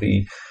because you'll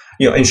be.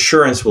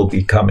 Insurance will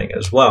be coming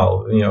as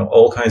well.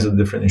 All kinds of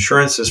different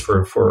insurances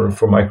for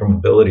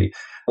micromobility.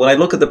 When I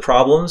look at the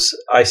problems,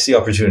 I see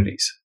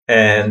opportunities,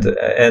 and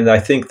I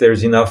think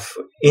there's enough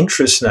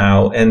interest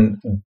now,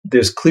 and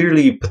there's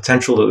clearly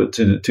potential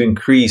to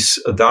increase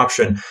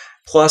adoption.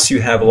 Plus, you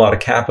have a lot of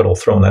capital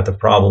thrown at the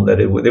problem that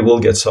it will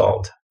get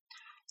solved.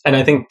 And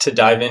I think to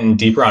dive in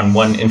deeper on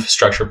one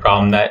infrastructure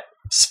problem that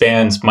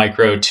spans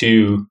micro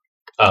to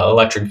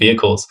electric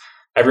vehicles,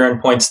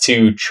 everyone points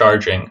to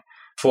charging.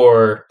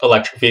 For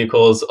electric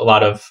vehicles, a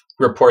lot of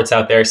reports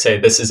out there say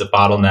this is a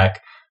bottleneck.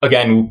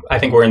 Again, I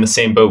think we're in the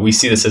same boat. We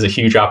see this as a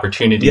huge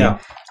opportunity. Yeah.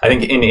 I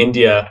think in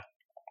India,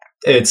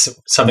 it's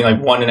something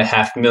like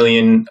 1.5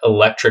 million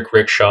electric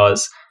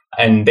rickshaws,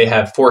 and they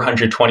have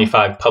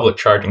 425 public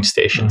charging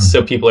stations. Mm-hmm.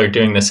 So people are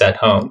doing this at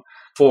home.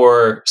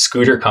 For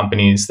scooter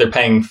companies, they're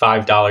paying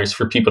 $5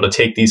 for people to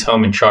take these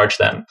home and charge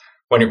them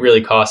when it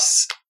really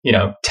costs,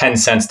 10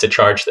 cents to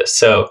charge this.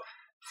 So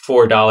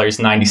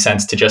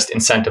 $4.90 to just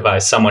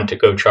incentivize someone to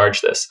go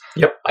charge this.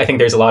 Yep. I think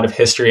there's a lot of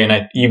history,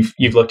 and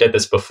you've looked at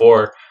this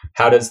before.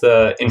 How does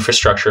the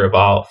infrastructure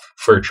evolve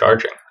for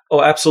charging?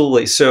 Oh,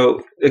 absolutely.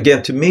 So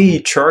again, to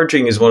me,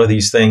 charging is one of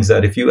these things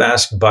that if you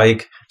ask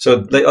bike,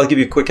 so I'll give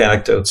you a quick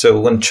anecdote. So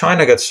when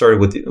China got started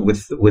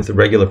with the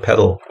regular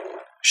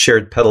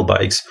shared pedal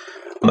bikes,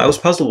 I was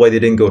puzzled why they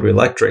didn't go to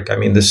electric. I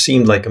mean, this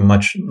seemed like a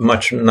much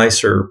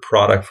nicer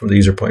product from the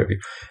user point of view.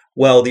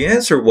 Well, the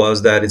answer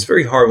was that it's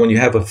very hard when you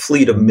have a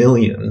fleet of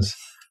millions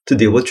to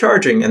deal with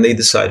charging, and they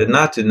decided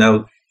not to.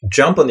 Now,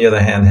 Jump, on the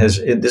other hand,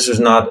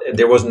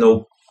 there was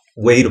no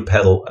way to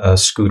pedal a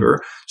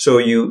scooter, so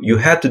you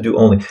had to do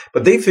only.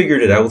 But they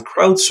figured it out with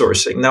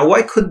crowdsourcing. Now,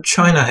 why couldn't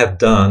China have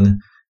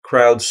done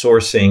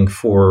crowdsourcing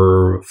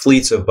for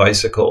fleets of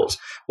bicycles?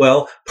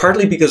 Well,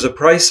 partly because of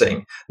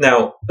pricing.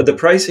 Now, the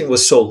pricing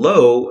was so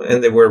low,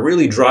 and they were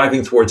really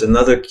driving towards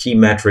another key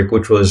metric,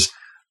 which was,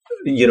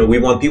 we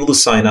want people to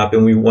sign up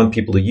and we want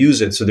people to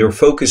use it. So they were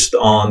focused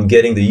on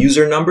getting the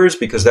user numbers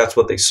because that's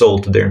what they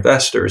sold to their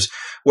investors.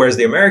 Whereas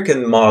the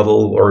American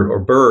model, or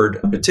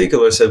Bird in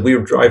particular, said we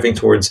were driving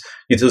towards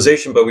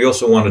utilization, but we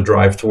also want to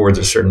drive towards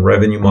a certain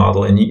revenue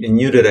model, and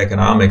unit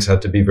economics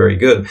had to be very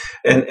good.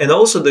 And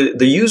also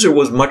the user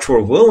was much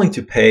more willing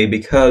to pay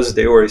because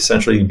they were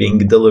essentially being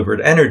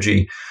delivered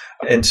energy.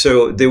 And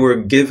so they were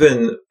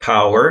given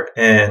power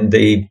and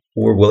they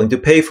were willing to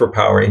pay for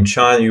power. In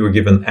China, you were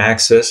given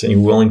access and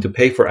you were willing to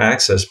pay for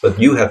access, but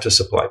you had to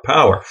supply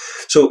power.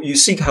 So you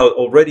see how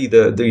already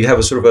you have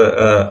a sort of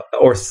a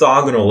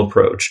orthogonal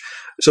approach.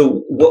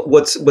 So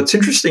what's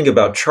interesting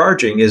about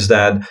charging is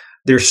that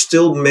there's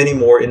still many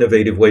more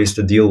innovative ways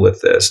to deal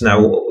with this.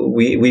 Now,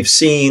 we've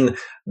seen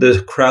the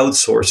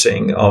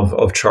crowdsourcing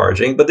of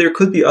charging, but there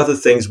could be other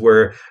things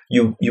where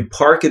you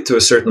park it to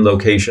a certain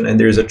location and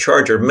there's a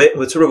charger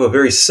with sort of a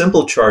very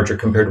simple charger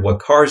compared to what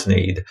cars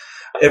need.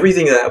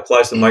 Everything that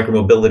applies to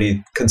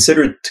micromobility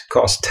considered to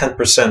cost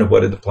 10% of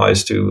what it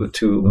applies to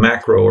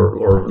macro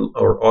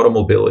or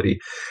automobility.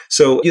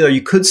 So,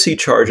 you could see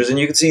chargers, and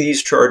you could see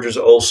these chargers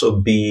also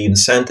be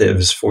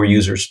incentives for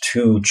users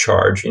to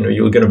charge.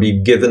 You're going to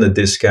be given a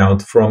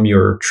discount from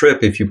your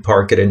trip if you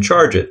park it and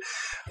charge it.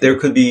 There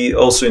could be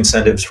also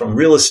incentives from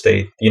real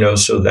estate,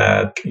 so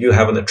that you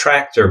have an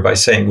attractor by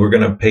saying we're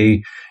going to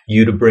pay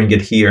you to bring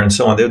it here and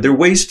so on. There are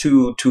ways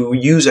to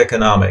use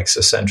economics,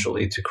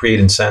 essentially, to create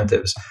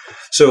incentives.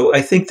 So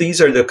I think these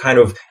are the kind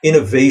of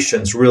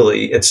innovations,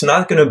 really. It's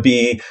not going to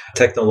be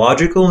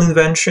technological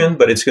invention,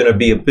 but it's going to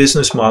be a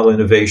business model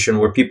innovation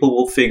where people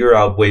will figure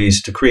out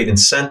ways to create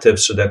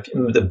incentives so that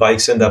the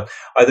bikes end up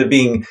either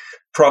being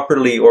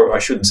properly, or I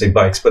shouldn't say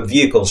bikes, but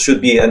vehicles should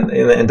be and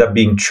end up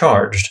being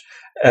charged.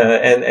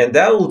 And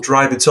that will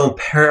drive its own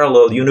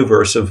parallel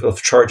universe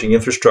of charging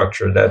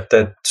infrastructure.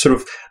 That sort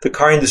of the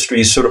car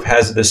industry sort of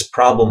has this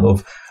problem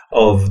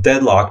of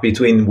deadlock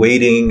between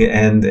waiting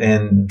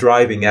and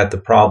driving at the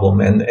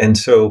problem. And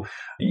so,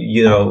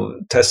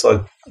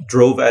 Tesla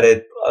drove at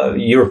it.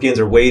 Europeans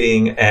are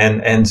waiting,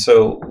 and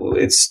so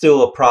it's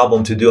still a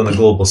problem to do on a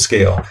global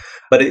scale.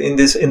 But in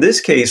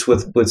this case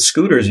with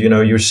scooters,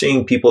 you're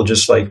seeing people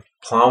just like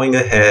plowing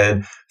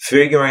ahead,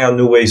 figuring out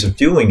new ways of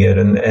doing it,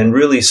 and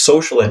really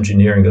social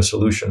engineering a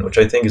solution, which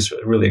I think is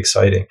really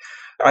exciting.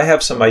 I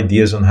have some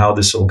ideas on how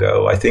this will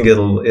go. I think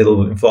it'll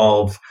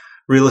involve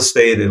real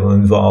estate. It'll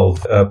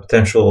involve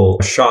potential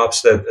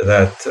shops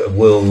that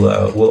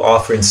will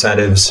offer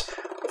incentives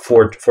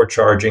for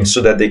charging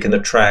so that they can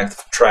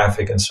attract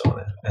traffic and so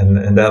on,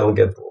 and that'll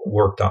get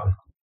worked on.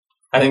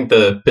 I think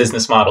the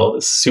business model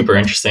is super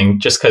interesting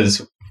just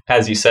because,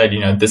 as you said,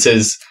 this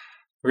is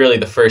really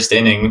the first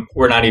inning.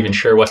 We're not even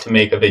sure what to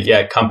make of it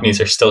yet.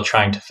 Companies are still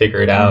trying to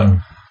figure it out.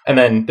 And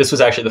then this was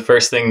actually the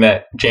first thing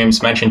that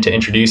James mentioned to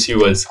introduce you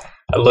was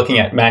looking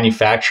at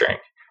manufacturing.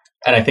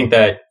 And I think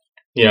that,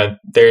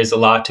 there's a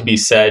lot to be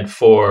said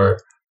for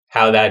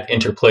how that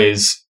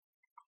interplays,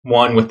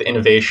 one, with the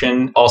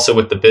innovation, also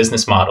with the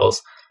business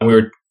models. And we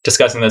were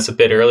discussing this a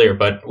bit earlier,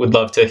 but would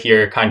love to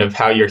hear kind of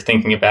how you're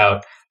thinking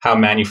about how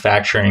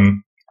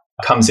manufacturing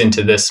comes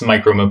into this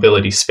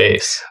micromobility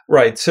space.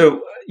 Right.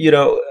 So,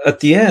 at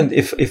the end,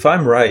 if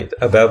I'm right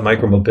about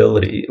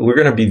micromobility, we're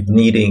going to be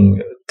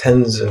needing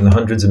tens and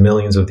hundreds of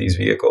millions of these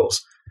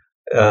vehicles.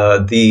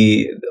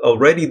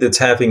 Already that's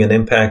having an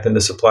impact in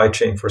the supply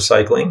chain for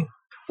cycling.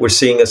 We're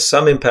seeing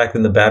some impact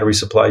in the battery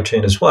supply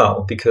chain as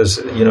well,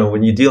 because,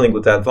 when you're dealing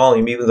with that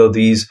volume, even though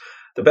the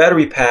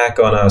battery pack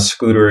on a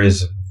scooter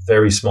is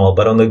very small,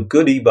 but on a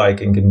good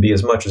e-bike, it can be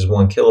as much as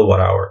 1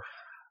 kilowatt hour.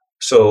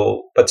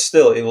 So, but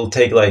still, it will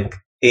take like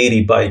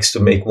 80 bikes to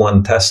make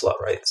one Tesla,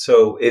 right?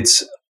 So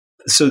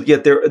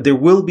yet there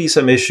will be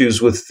some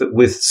issues with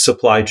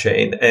supply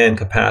chain and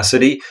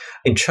capacity.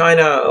 In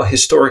China,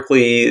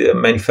 historically,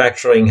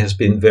 manufacturing has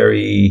been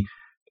very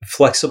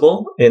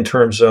flexible in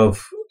terms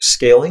of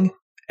scaling.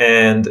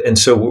 And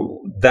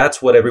so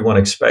that's what everyone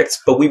expects.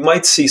 But we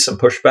might see some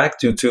pushback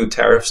due to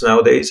tariffs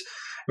nowadays.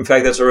 In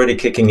fact, that's already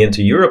kicking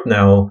into Europe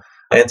now.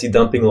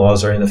 Anti-dumping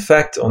laws are in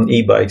effect on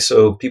e-bikes.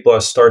 So people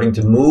are starting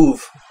to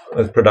move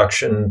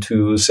production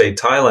to, say,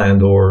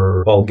 Thailand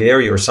or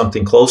Bulgaria or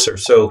something closer.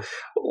 So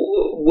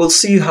we'll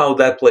see how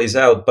that plays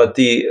out. But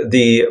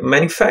the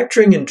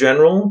manufacturing in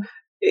general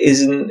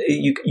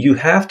you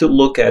have to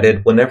look at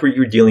it whenever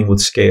you're dealing with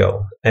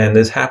scale. And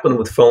this happened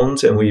with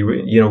phones, and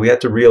we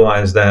had to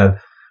realize that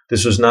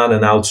this was not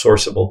an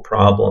outsourceable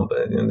problem.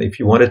 And if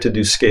you wanted to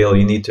do scale,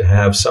 you need to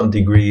have some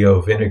degree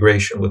of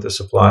integration with the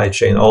supply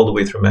chain all the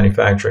way through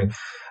manufacturing.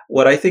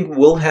 What I think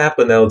will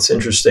happen now, it's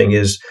interesting,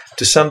 is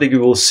to some degree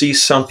we'll see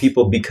some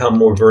people become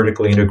more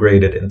vertically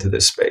integrated into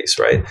this space,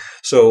 right?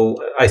 So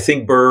I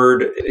think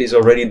Bird is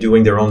already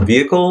doing their own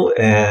vehicle,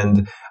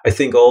 and I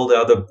think all the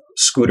other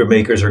scooter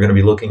makers are going to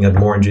be looking at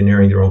more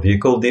engineering their own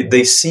vehicle.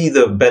 They see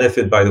the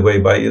benefit, by the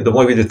way, by the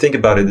one way to think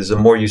about it is the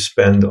more you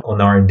spend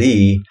on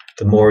R&D,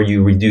 the more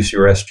you reduce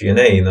your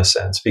SG&A in a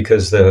sense,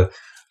 because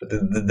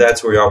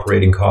that's where your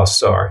operating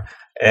costs are.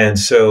 And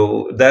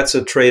so that's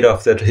a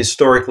trade-off that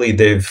historically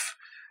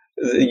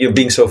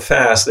being so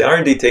fast, the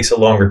R&D takes a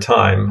longer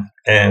time.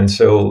 And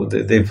so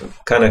they've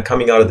kind of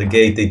coming out of the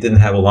gate, they didn't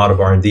have a lot of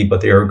R&D, but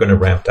they are going to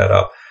ramp that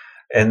up.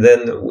 And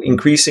then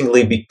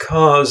increasingly,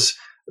 because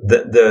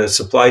the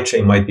supply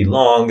chain might be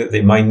long,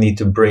 they might need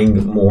to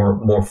bring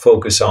more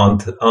focus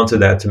onto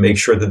that to make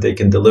sure that they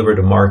can deliver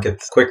to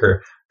market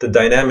quicker. The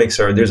dynamics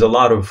there's a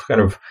lot of kind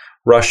of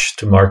rush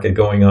to market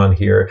going on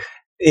here.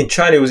 In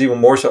China, it was even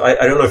more so. I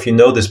don't know if you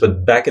know this,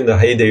 but back in the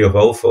heyday of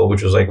OFO,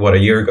 which was a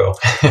year ago,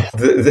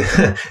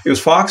 it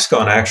was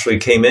Foxconn actually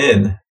came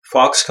in.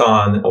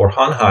 Foxconn or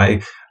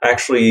Hanhai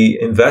actually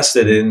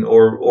invested in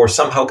or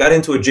somehow got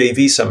into a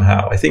JV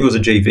somehow. I think it was a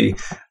JV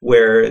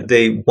where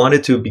they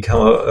wanted to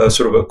become a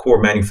sort of a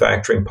core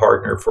manufacturing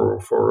partner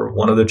for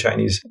one of the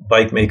Chinese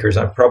bike makers.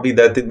 Probably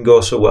that didn't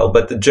go so well,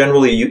 but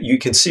generally you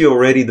can see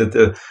already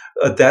that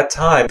at that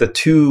time, the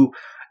two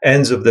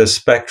ends of the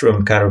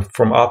spectrum kind of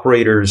from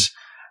operators,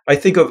 I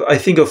think of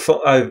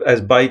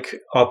as bike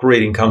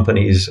operating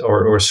companies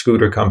or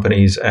scooter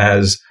companies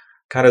as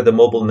kind of the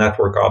mobile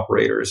network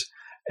operators.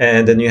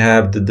 And then you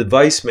have the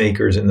device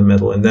makers in the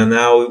middle. And then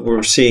now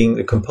we're seeing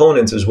the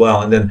components as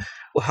well. And then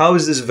how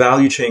is this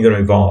value chain going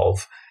to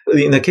evolve?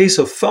 In the case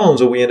of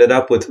phones, what we ended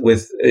up with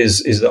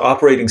is the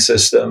operating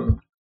system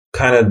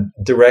kind of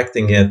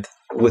directing it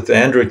with the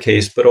Android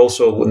case, but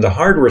also on the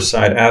hardware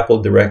side,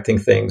 Apple directing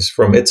things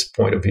from its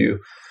point of view.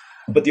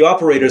 But the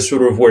operators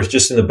sort of were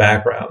just in the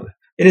background.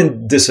 It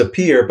didn't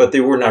disappear, but they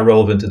were not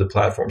relevant to the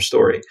platform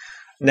story.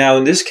 Now,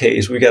 in this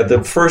case, we got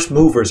the first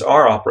movers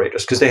are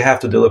operators because they have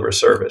to deliver a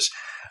service.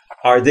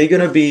 Are they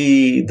going to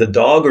be the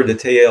dog or the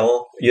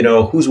tail?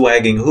 Who's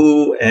wagging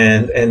who?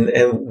 And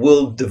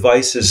will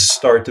devices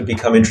start to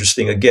become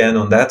interesting again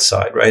on that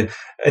side, right?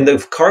 And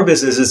the car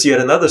business is yet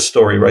another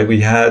story, right?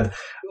 We had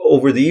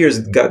over the years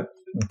got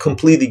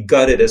completely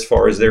gutted as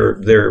far as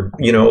there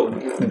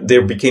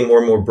became more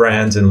and more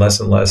brands and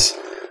less.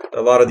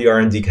 A lot of the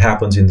R&D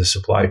happens in the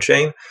supply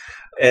chain,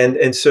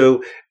 and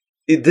so.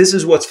 This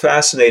is what's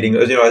fascinating.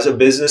 As a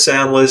business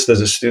analyst, as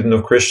a student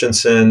of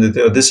Christensen,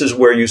 this is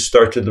where you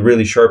start to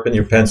really sharpen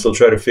your pencil,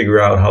 try to figure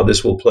out how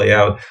this will play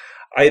out.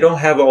 I don't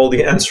have all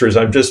the answers.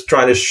 I'm just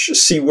trying to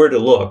see where to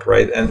look,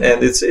 right? And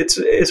it's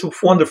a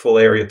wonderful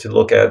area to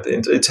look at.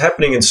 It's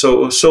happening in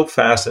so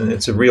fast, and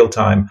it's in real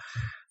time.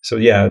 So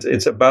yeah,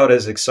 it's about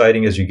as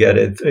exciting as you get.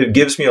 It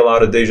gives me a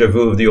lot of deja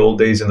vu of the old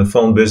days in the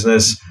phone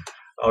business.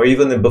 Or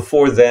even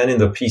before then in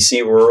the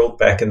PC world,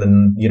 back in the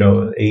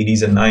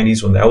 80s and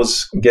 90s when that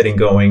was getting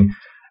going.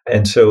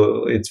 And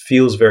so it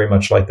feels very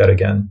much like that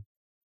again.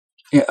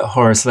 Yeah,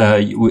 Horace,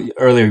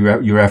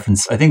 earlier you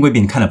referenced, I think we've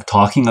been kind of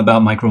talking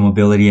about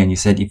micromobility, and you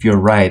said, if you're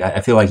right, I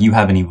feel like you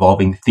have an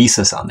evolving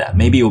thesis on that.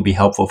 Maybe it would be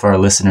helpful for our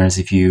listeners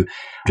if you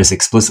just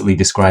explicitly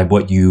describe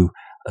what you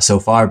so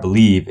far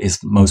believe is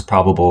most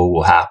probable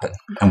will happen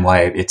and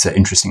why it's an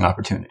interesting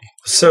opportunity.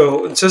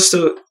 So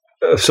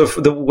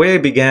the way I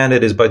began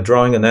it is by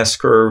drawing an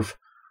S-curve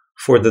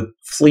for the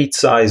fleet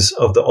size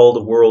of all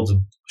the world's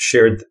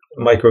shared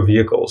micro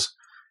vehicles.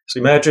 So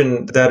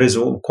imagine that is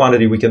a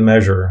quantity we can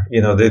measure.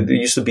 There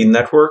used to be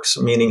networks,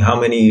 meaning how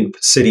many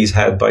cities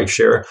had bike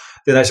share.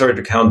 Then I started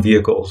to count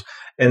vehicles.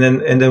 And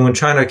then when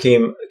China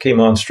came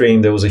on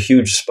stream, there was a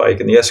huge spike,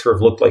 and the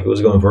S-curve looked like it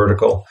was going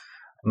vertical.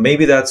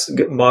 Maybe that's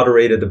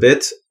moderated a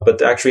bit,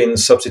 but actually in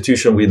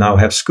substitution, we now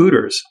have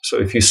scooters. So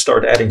if you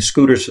start adding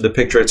scooters to the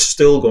picture, it's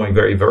still going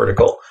very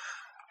vertical.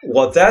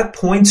 What that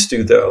points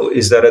to, though,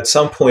 is that at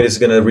some point it's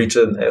going to reach,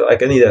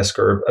 like any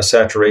S-curve, a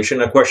saturation.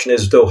 The question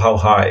is, though, how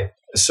high?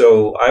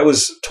 So I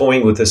was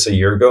toying with this a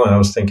year ago, and I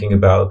was thinking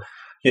about,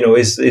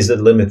 is the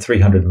limit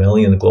 300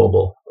 million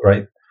global,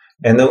 right?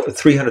 And the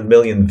 300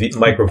 million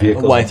micro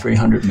vehicles. Why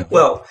 300 million?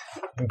 Well,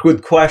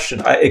 good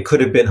question. It could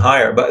have been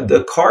higher, but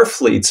the car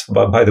fleets,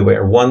 by the way,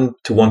 are 1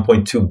 to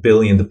 1.2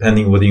 billion,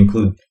 depending whether you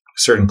include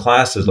certain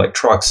classes like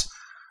trucks.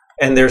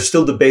 And there's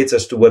still debates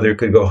as to whether it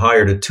could go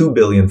higher to 2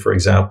 billion, for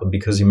example,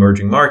 because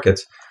emerging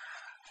markets.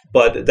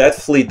 But that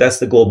fleet, that's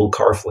the global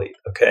car fleet,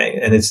 okay?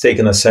 And it's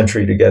taken a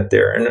century to get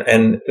there.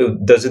 And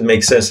does it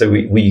make sense that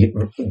we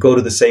go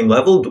to the same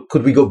level?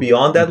 Could we go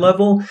beyond that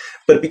level?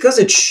 But because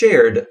it's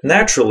shared,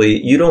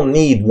 naturally, you don't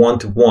need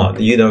one-to-one.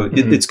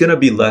 It's going to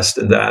be less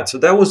than that. So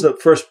that was the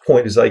first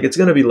point, is like, it's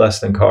going to be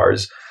less than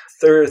cars.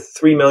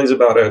 3 million is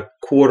about a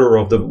quarter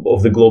of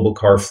the global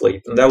car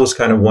fleet. And that was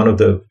kind of one of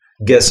the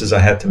guesses I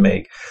had to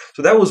make.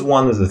 So that was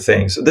one of the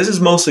things. So this is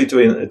mostly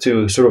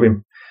to sort of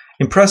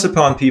impress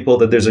upon people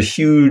that there's a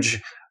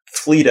huge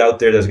fleet out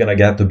there that's going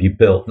to have to be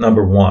built,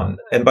 number one.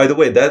 And by the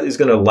way, that is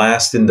going to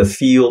last in the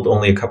field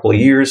only a couple of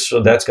years,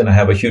 so that's going to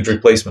have a huge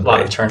replacement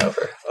rate.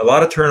 A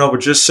lot of turnover,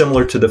 just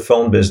similar to the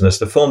phone business.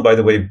 The phone, by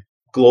the way,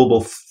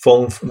 global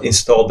phone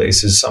install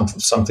base is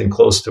something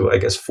close to, I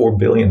guess, 4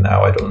 billion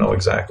now. I don't know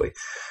exactly.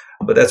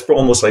 But that's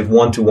almost like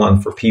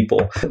one-to-one for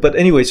people. But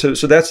anyway, so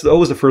that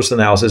was the first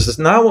analysis.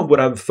 Now what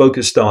I'm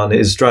focused on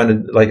is trying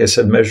to, like I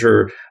said,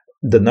 measure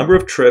the number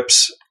of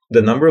trips,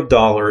 the number of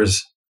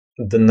dollars,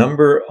 the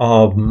number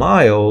of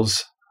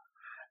miles,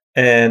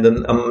 and the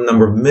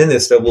number of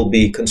minutes that will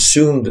be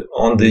consumed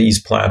on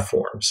these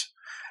platforms.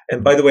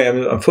 And by the way,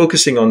 I'm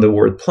focusing on the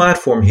word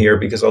platform here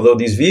because although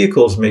these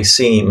vehicles may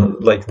seem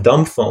like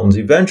dumb phones,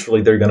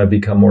 eventually they're going to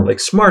become more like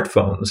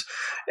smartphones.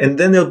 And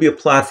then there'll be a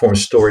platform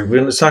story.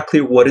 It's not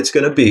clear what it's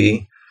going to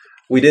be.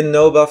 We didn't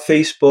know about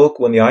Facebook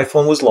when the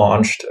iPhone was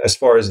launched, as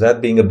far as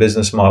that being a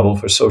business model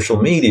for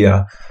social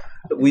media.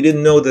 We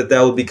didn't know that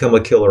would become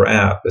a killer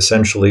app,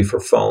 essentially, for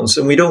phones.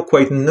 And we don't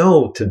quite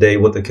know today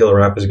what the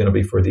killer app is going to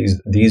be for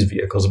these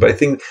vehicles. But I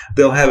think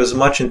they'll have as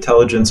much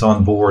intelligence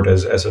on board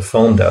as a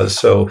phone does.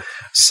 So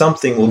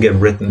something will get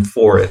written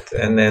for it,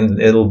 and then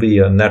it'll be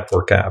a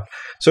network app.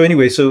 So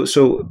anyway,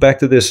 so back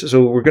to this.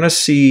 So we're going to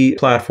see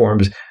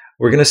platforms.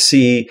 We're going to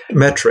see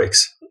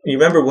metrics. You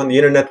remember when the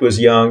internet was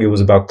young, it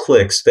was about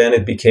clicks. Then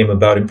it became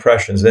about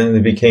impressions. Then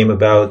it became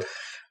about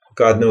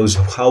God knows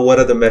what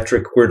are the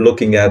metric we're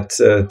looking at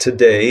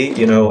today,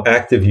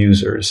 active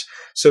users.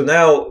 So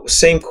now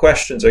same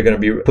questions are going to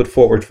be put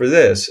forward for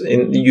this.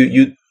 And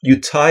you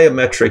tie a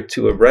metric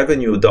to a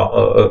revenue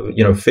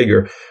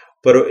figure,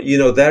 but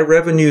that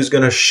revenue is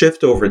going to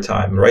shift over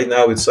time. Right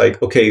now it's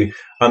like, okay,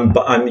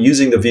 I'm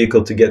using the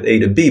vehicle to get A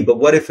to B, but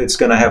what if it's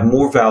going to have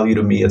more value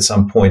to me at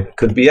some point? It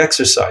could be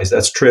exercise,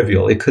 that's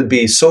trivial. It could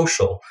be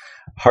social.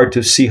 Hard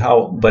to see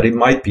how, but it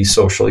might be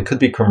social. It could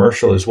be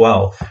commercial as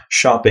well,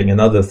 shopping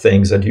and other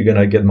things that you're going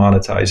to get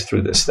monetized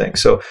through this thing.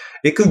 So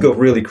it could go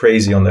really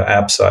crazy on the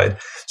app side.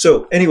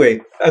 So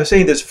anyway, I'm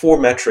saying there's 4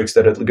 metrics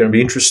that are going to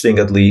be interesting,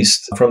 at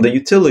least from the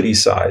utility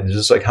side. It's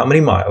just like how many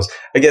miles.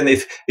 Again,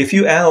 if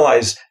you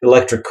analyze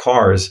electric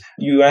cars,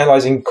 you're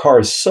analyzing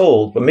cars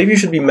sold, but maybe you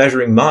should be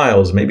measuring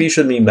miles. Maybe you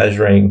should be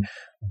measuring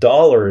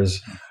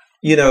dollars,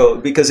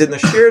 because in the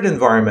shared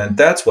environment,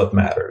 that's what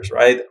matters,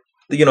 right?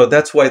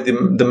 That's why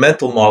the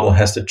mental model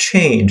has to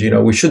change.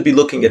 We should be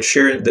looking at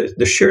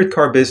the shared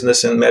car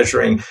business and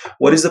measuring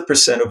what is the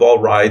percent of all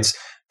rides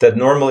that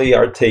normally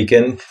are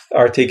taken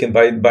by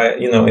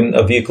in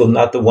a vehicle,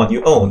 not the one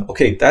you own.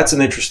 Okay, that's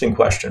an interesting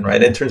question,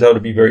 right? It turns out to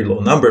be a very low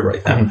number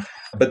right now.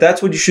 Mm-hmm. But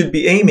that's what you should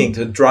be aiming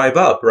to drive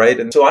up, right?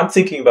 And so I'm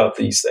thinking about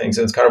these things,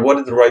 and it's kind of what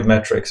are the right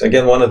metrics?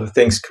 Again, one of the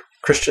things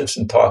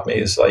Christensen taught me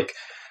is like,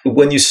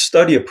 when you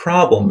study a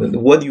problem,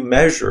 what you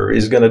measure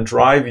is going to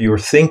drive your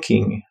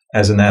thinking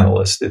as an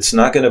analyst. It's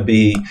not going to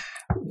be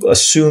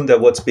assumed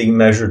that what's being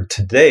measured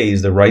today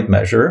is the right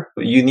measure.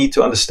 You need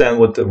to understand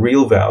what the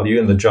real value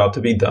and the job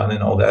to be done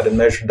and all that and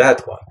measure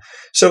that one.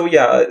 So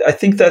yeah, I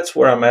think that's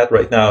where I'm at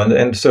right now.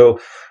 And so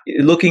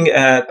looking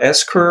at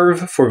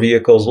S-curve for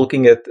vehicles,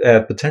 looking at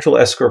potential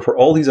S-curve for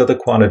all these other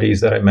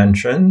quantities that I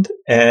mentioned,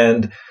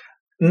 and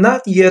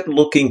not yet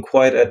looking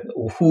quite at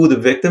who the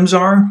victims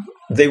are.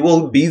 They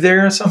will be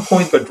there at some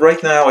point, but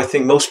right now I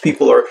think most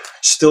people are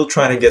still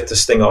trying to get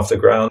this thing off the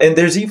ground. And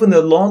there's even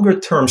a longer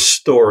term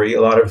story,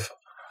 a lot of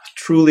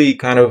truly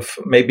kind of,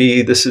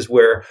 maybe this is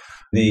where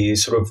the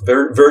sort of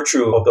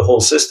virtue of the whole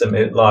system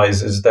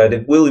lies, is that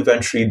it will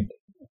eventually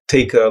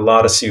take a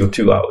lot of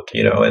CO2 out,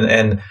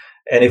 and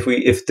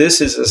if this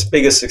is as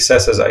big a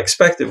success as I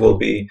expect it will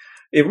be,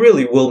 it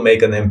really will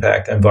make an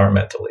impact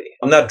environmentally.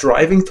 I'm not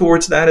driving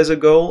towards that as a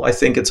goal. I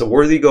think it's a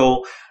worthy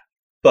goal.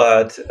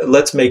 But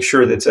let's make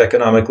sure that it's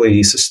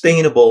economically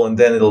sustainable, and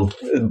then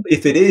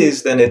if it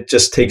is, then it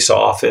just takes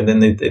off, and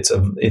then it's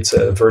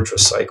a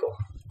virtuous cycle.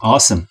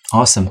 Awesome.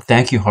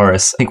 Thank you,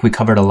 Horace. I think we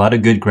covered a lot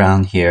of good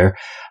ground here.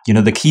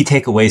 The key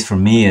takeaways for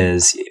me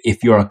is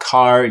if you're a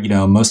car,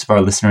 most of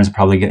our listeners are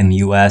probably in the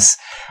US.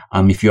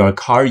 If you're a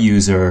car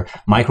user,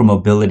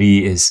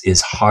 micromobility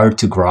is hard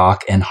to grok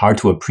and hard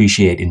to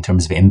appreciate in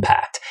terms of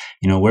impact.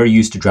 We're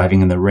used to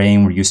driving in the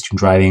rain. We're used to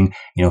driving,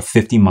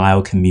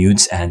 50-mile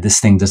commutes, and this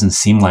thing doesn't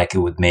seem like it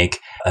would make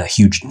a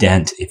huge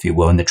dent, if you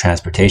will, in the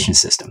transportation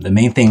system. The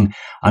main thing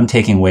I'm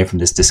taking away from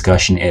this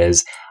discussion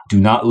is do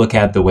not look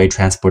at the way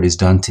transport is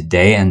done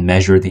today and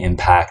measure the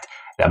impact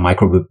that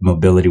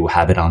micromobility will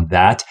have it on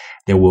that.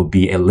 There will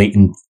be a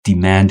latent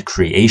demand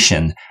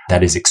creation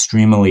that is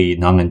extremely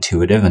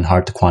non-intuitive and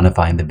hard to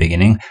quantify in the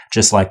beginning,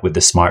 just like with the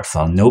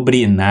smartphone.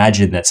 Nobody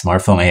imagined that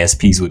smartphone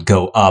ASPs would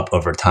go up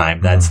over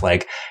time. That's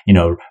like,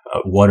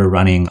 water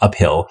running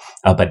uphill.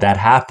 But that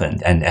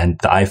happened. And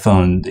the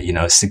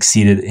iPhone,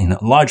 succeeded in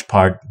large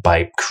part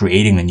by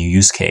creating a new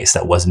use case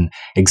that wasn't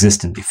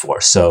existent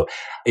before. So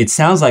it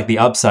sounds like the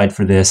upside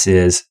for this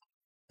is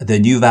the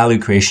new value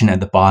creation at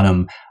the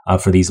bottom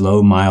for these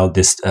low mile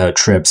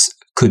trips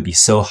could be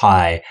so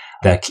high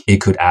that it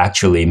could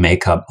actually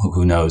make up,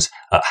 who knows,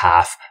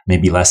 half,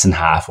 maybe less than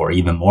half, or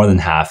even more than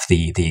half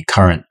the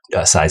current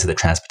size of the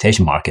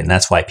transportation market. And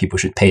that's why people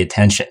should pay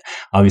attention.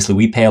 Obviously,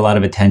 we pay a lot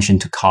of attention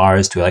to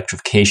cars, to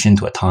electrification,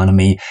 to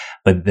autonomy,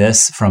 but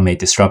this, from a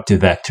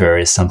disruptive vector,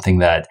 is something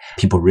that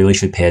people really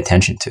should pay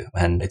attention to.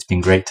 And it's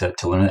been great to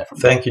learn that from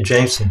you. Thank you,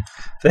 Jameson.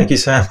 Thank you,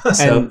 Sam.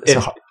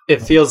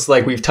 It feels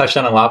like we've touched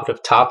on a lot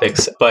of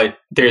topics, but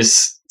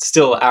there's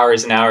still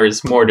hours and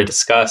hours more to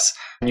discuss.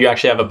 You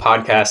actually have a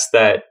podcast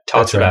that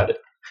talks about it.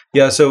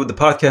 Yeah, so the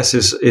podcast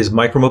is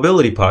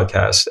Micromobility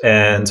Podcast,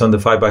 and it's on the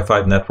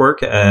 5x5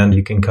 network, and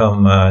you can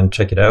come and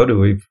check it out.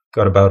 We've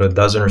got about a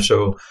dozen or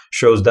so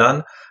shows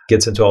done.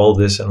 Gets into all of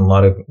this and a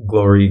lot of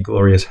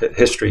glorious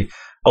history.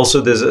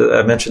 Also,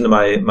 I mentioned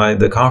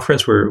the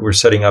conference we're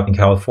setting up in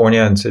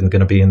California, and it's going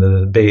to be in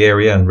the Bay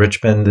Area and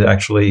Richmond,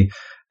 actually,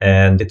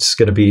 and it's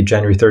going to be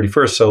January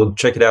 31st. So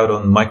check it out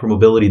on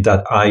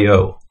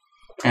micromobility.io.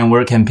 And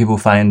where can people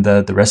find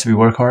the rest of your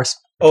work, Horace?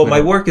 Oh,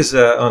 my work is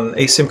on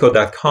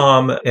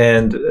asimco.com.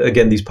 And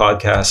again, these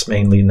podcasts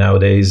mainly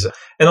nowadays.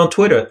 And on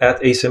Twitter,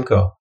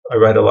 @asimco. I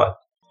write a lot.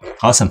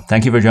 Awesome.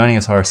 Thank you for joining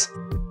us, Horace.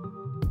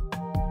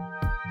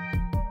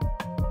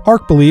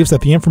 ARC believes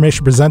that the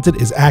information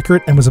presented is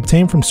accurate and was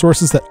obtained from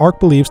sources that ARC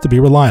believes to be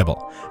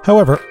reliable.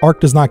 However, ARC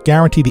does not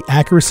guarantee the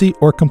accuracy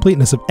or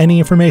completeness of any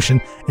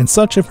information, and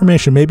such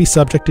information may be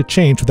subject to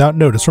change without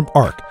notice from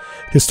ARC.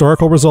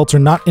 Historical results are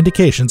not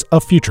indications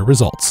of future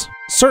results.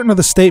 Certain of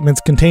the statements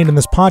contained in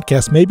this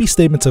podcast may be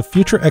statements of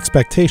future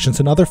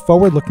expectations and other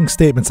forward-looking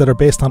statements that are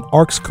based on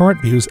ARC's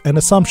current views and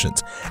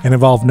assumptions, and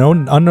involve known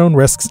and unknown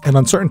risks and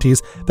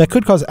uncertainties that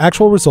could cause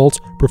actual results,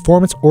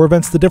 performance, or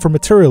events to differ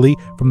materially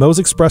from those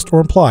expressed or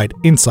implied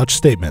in such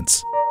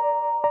statements.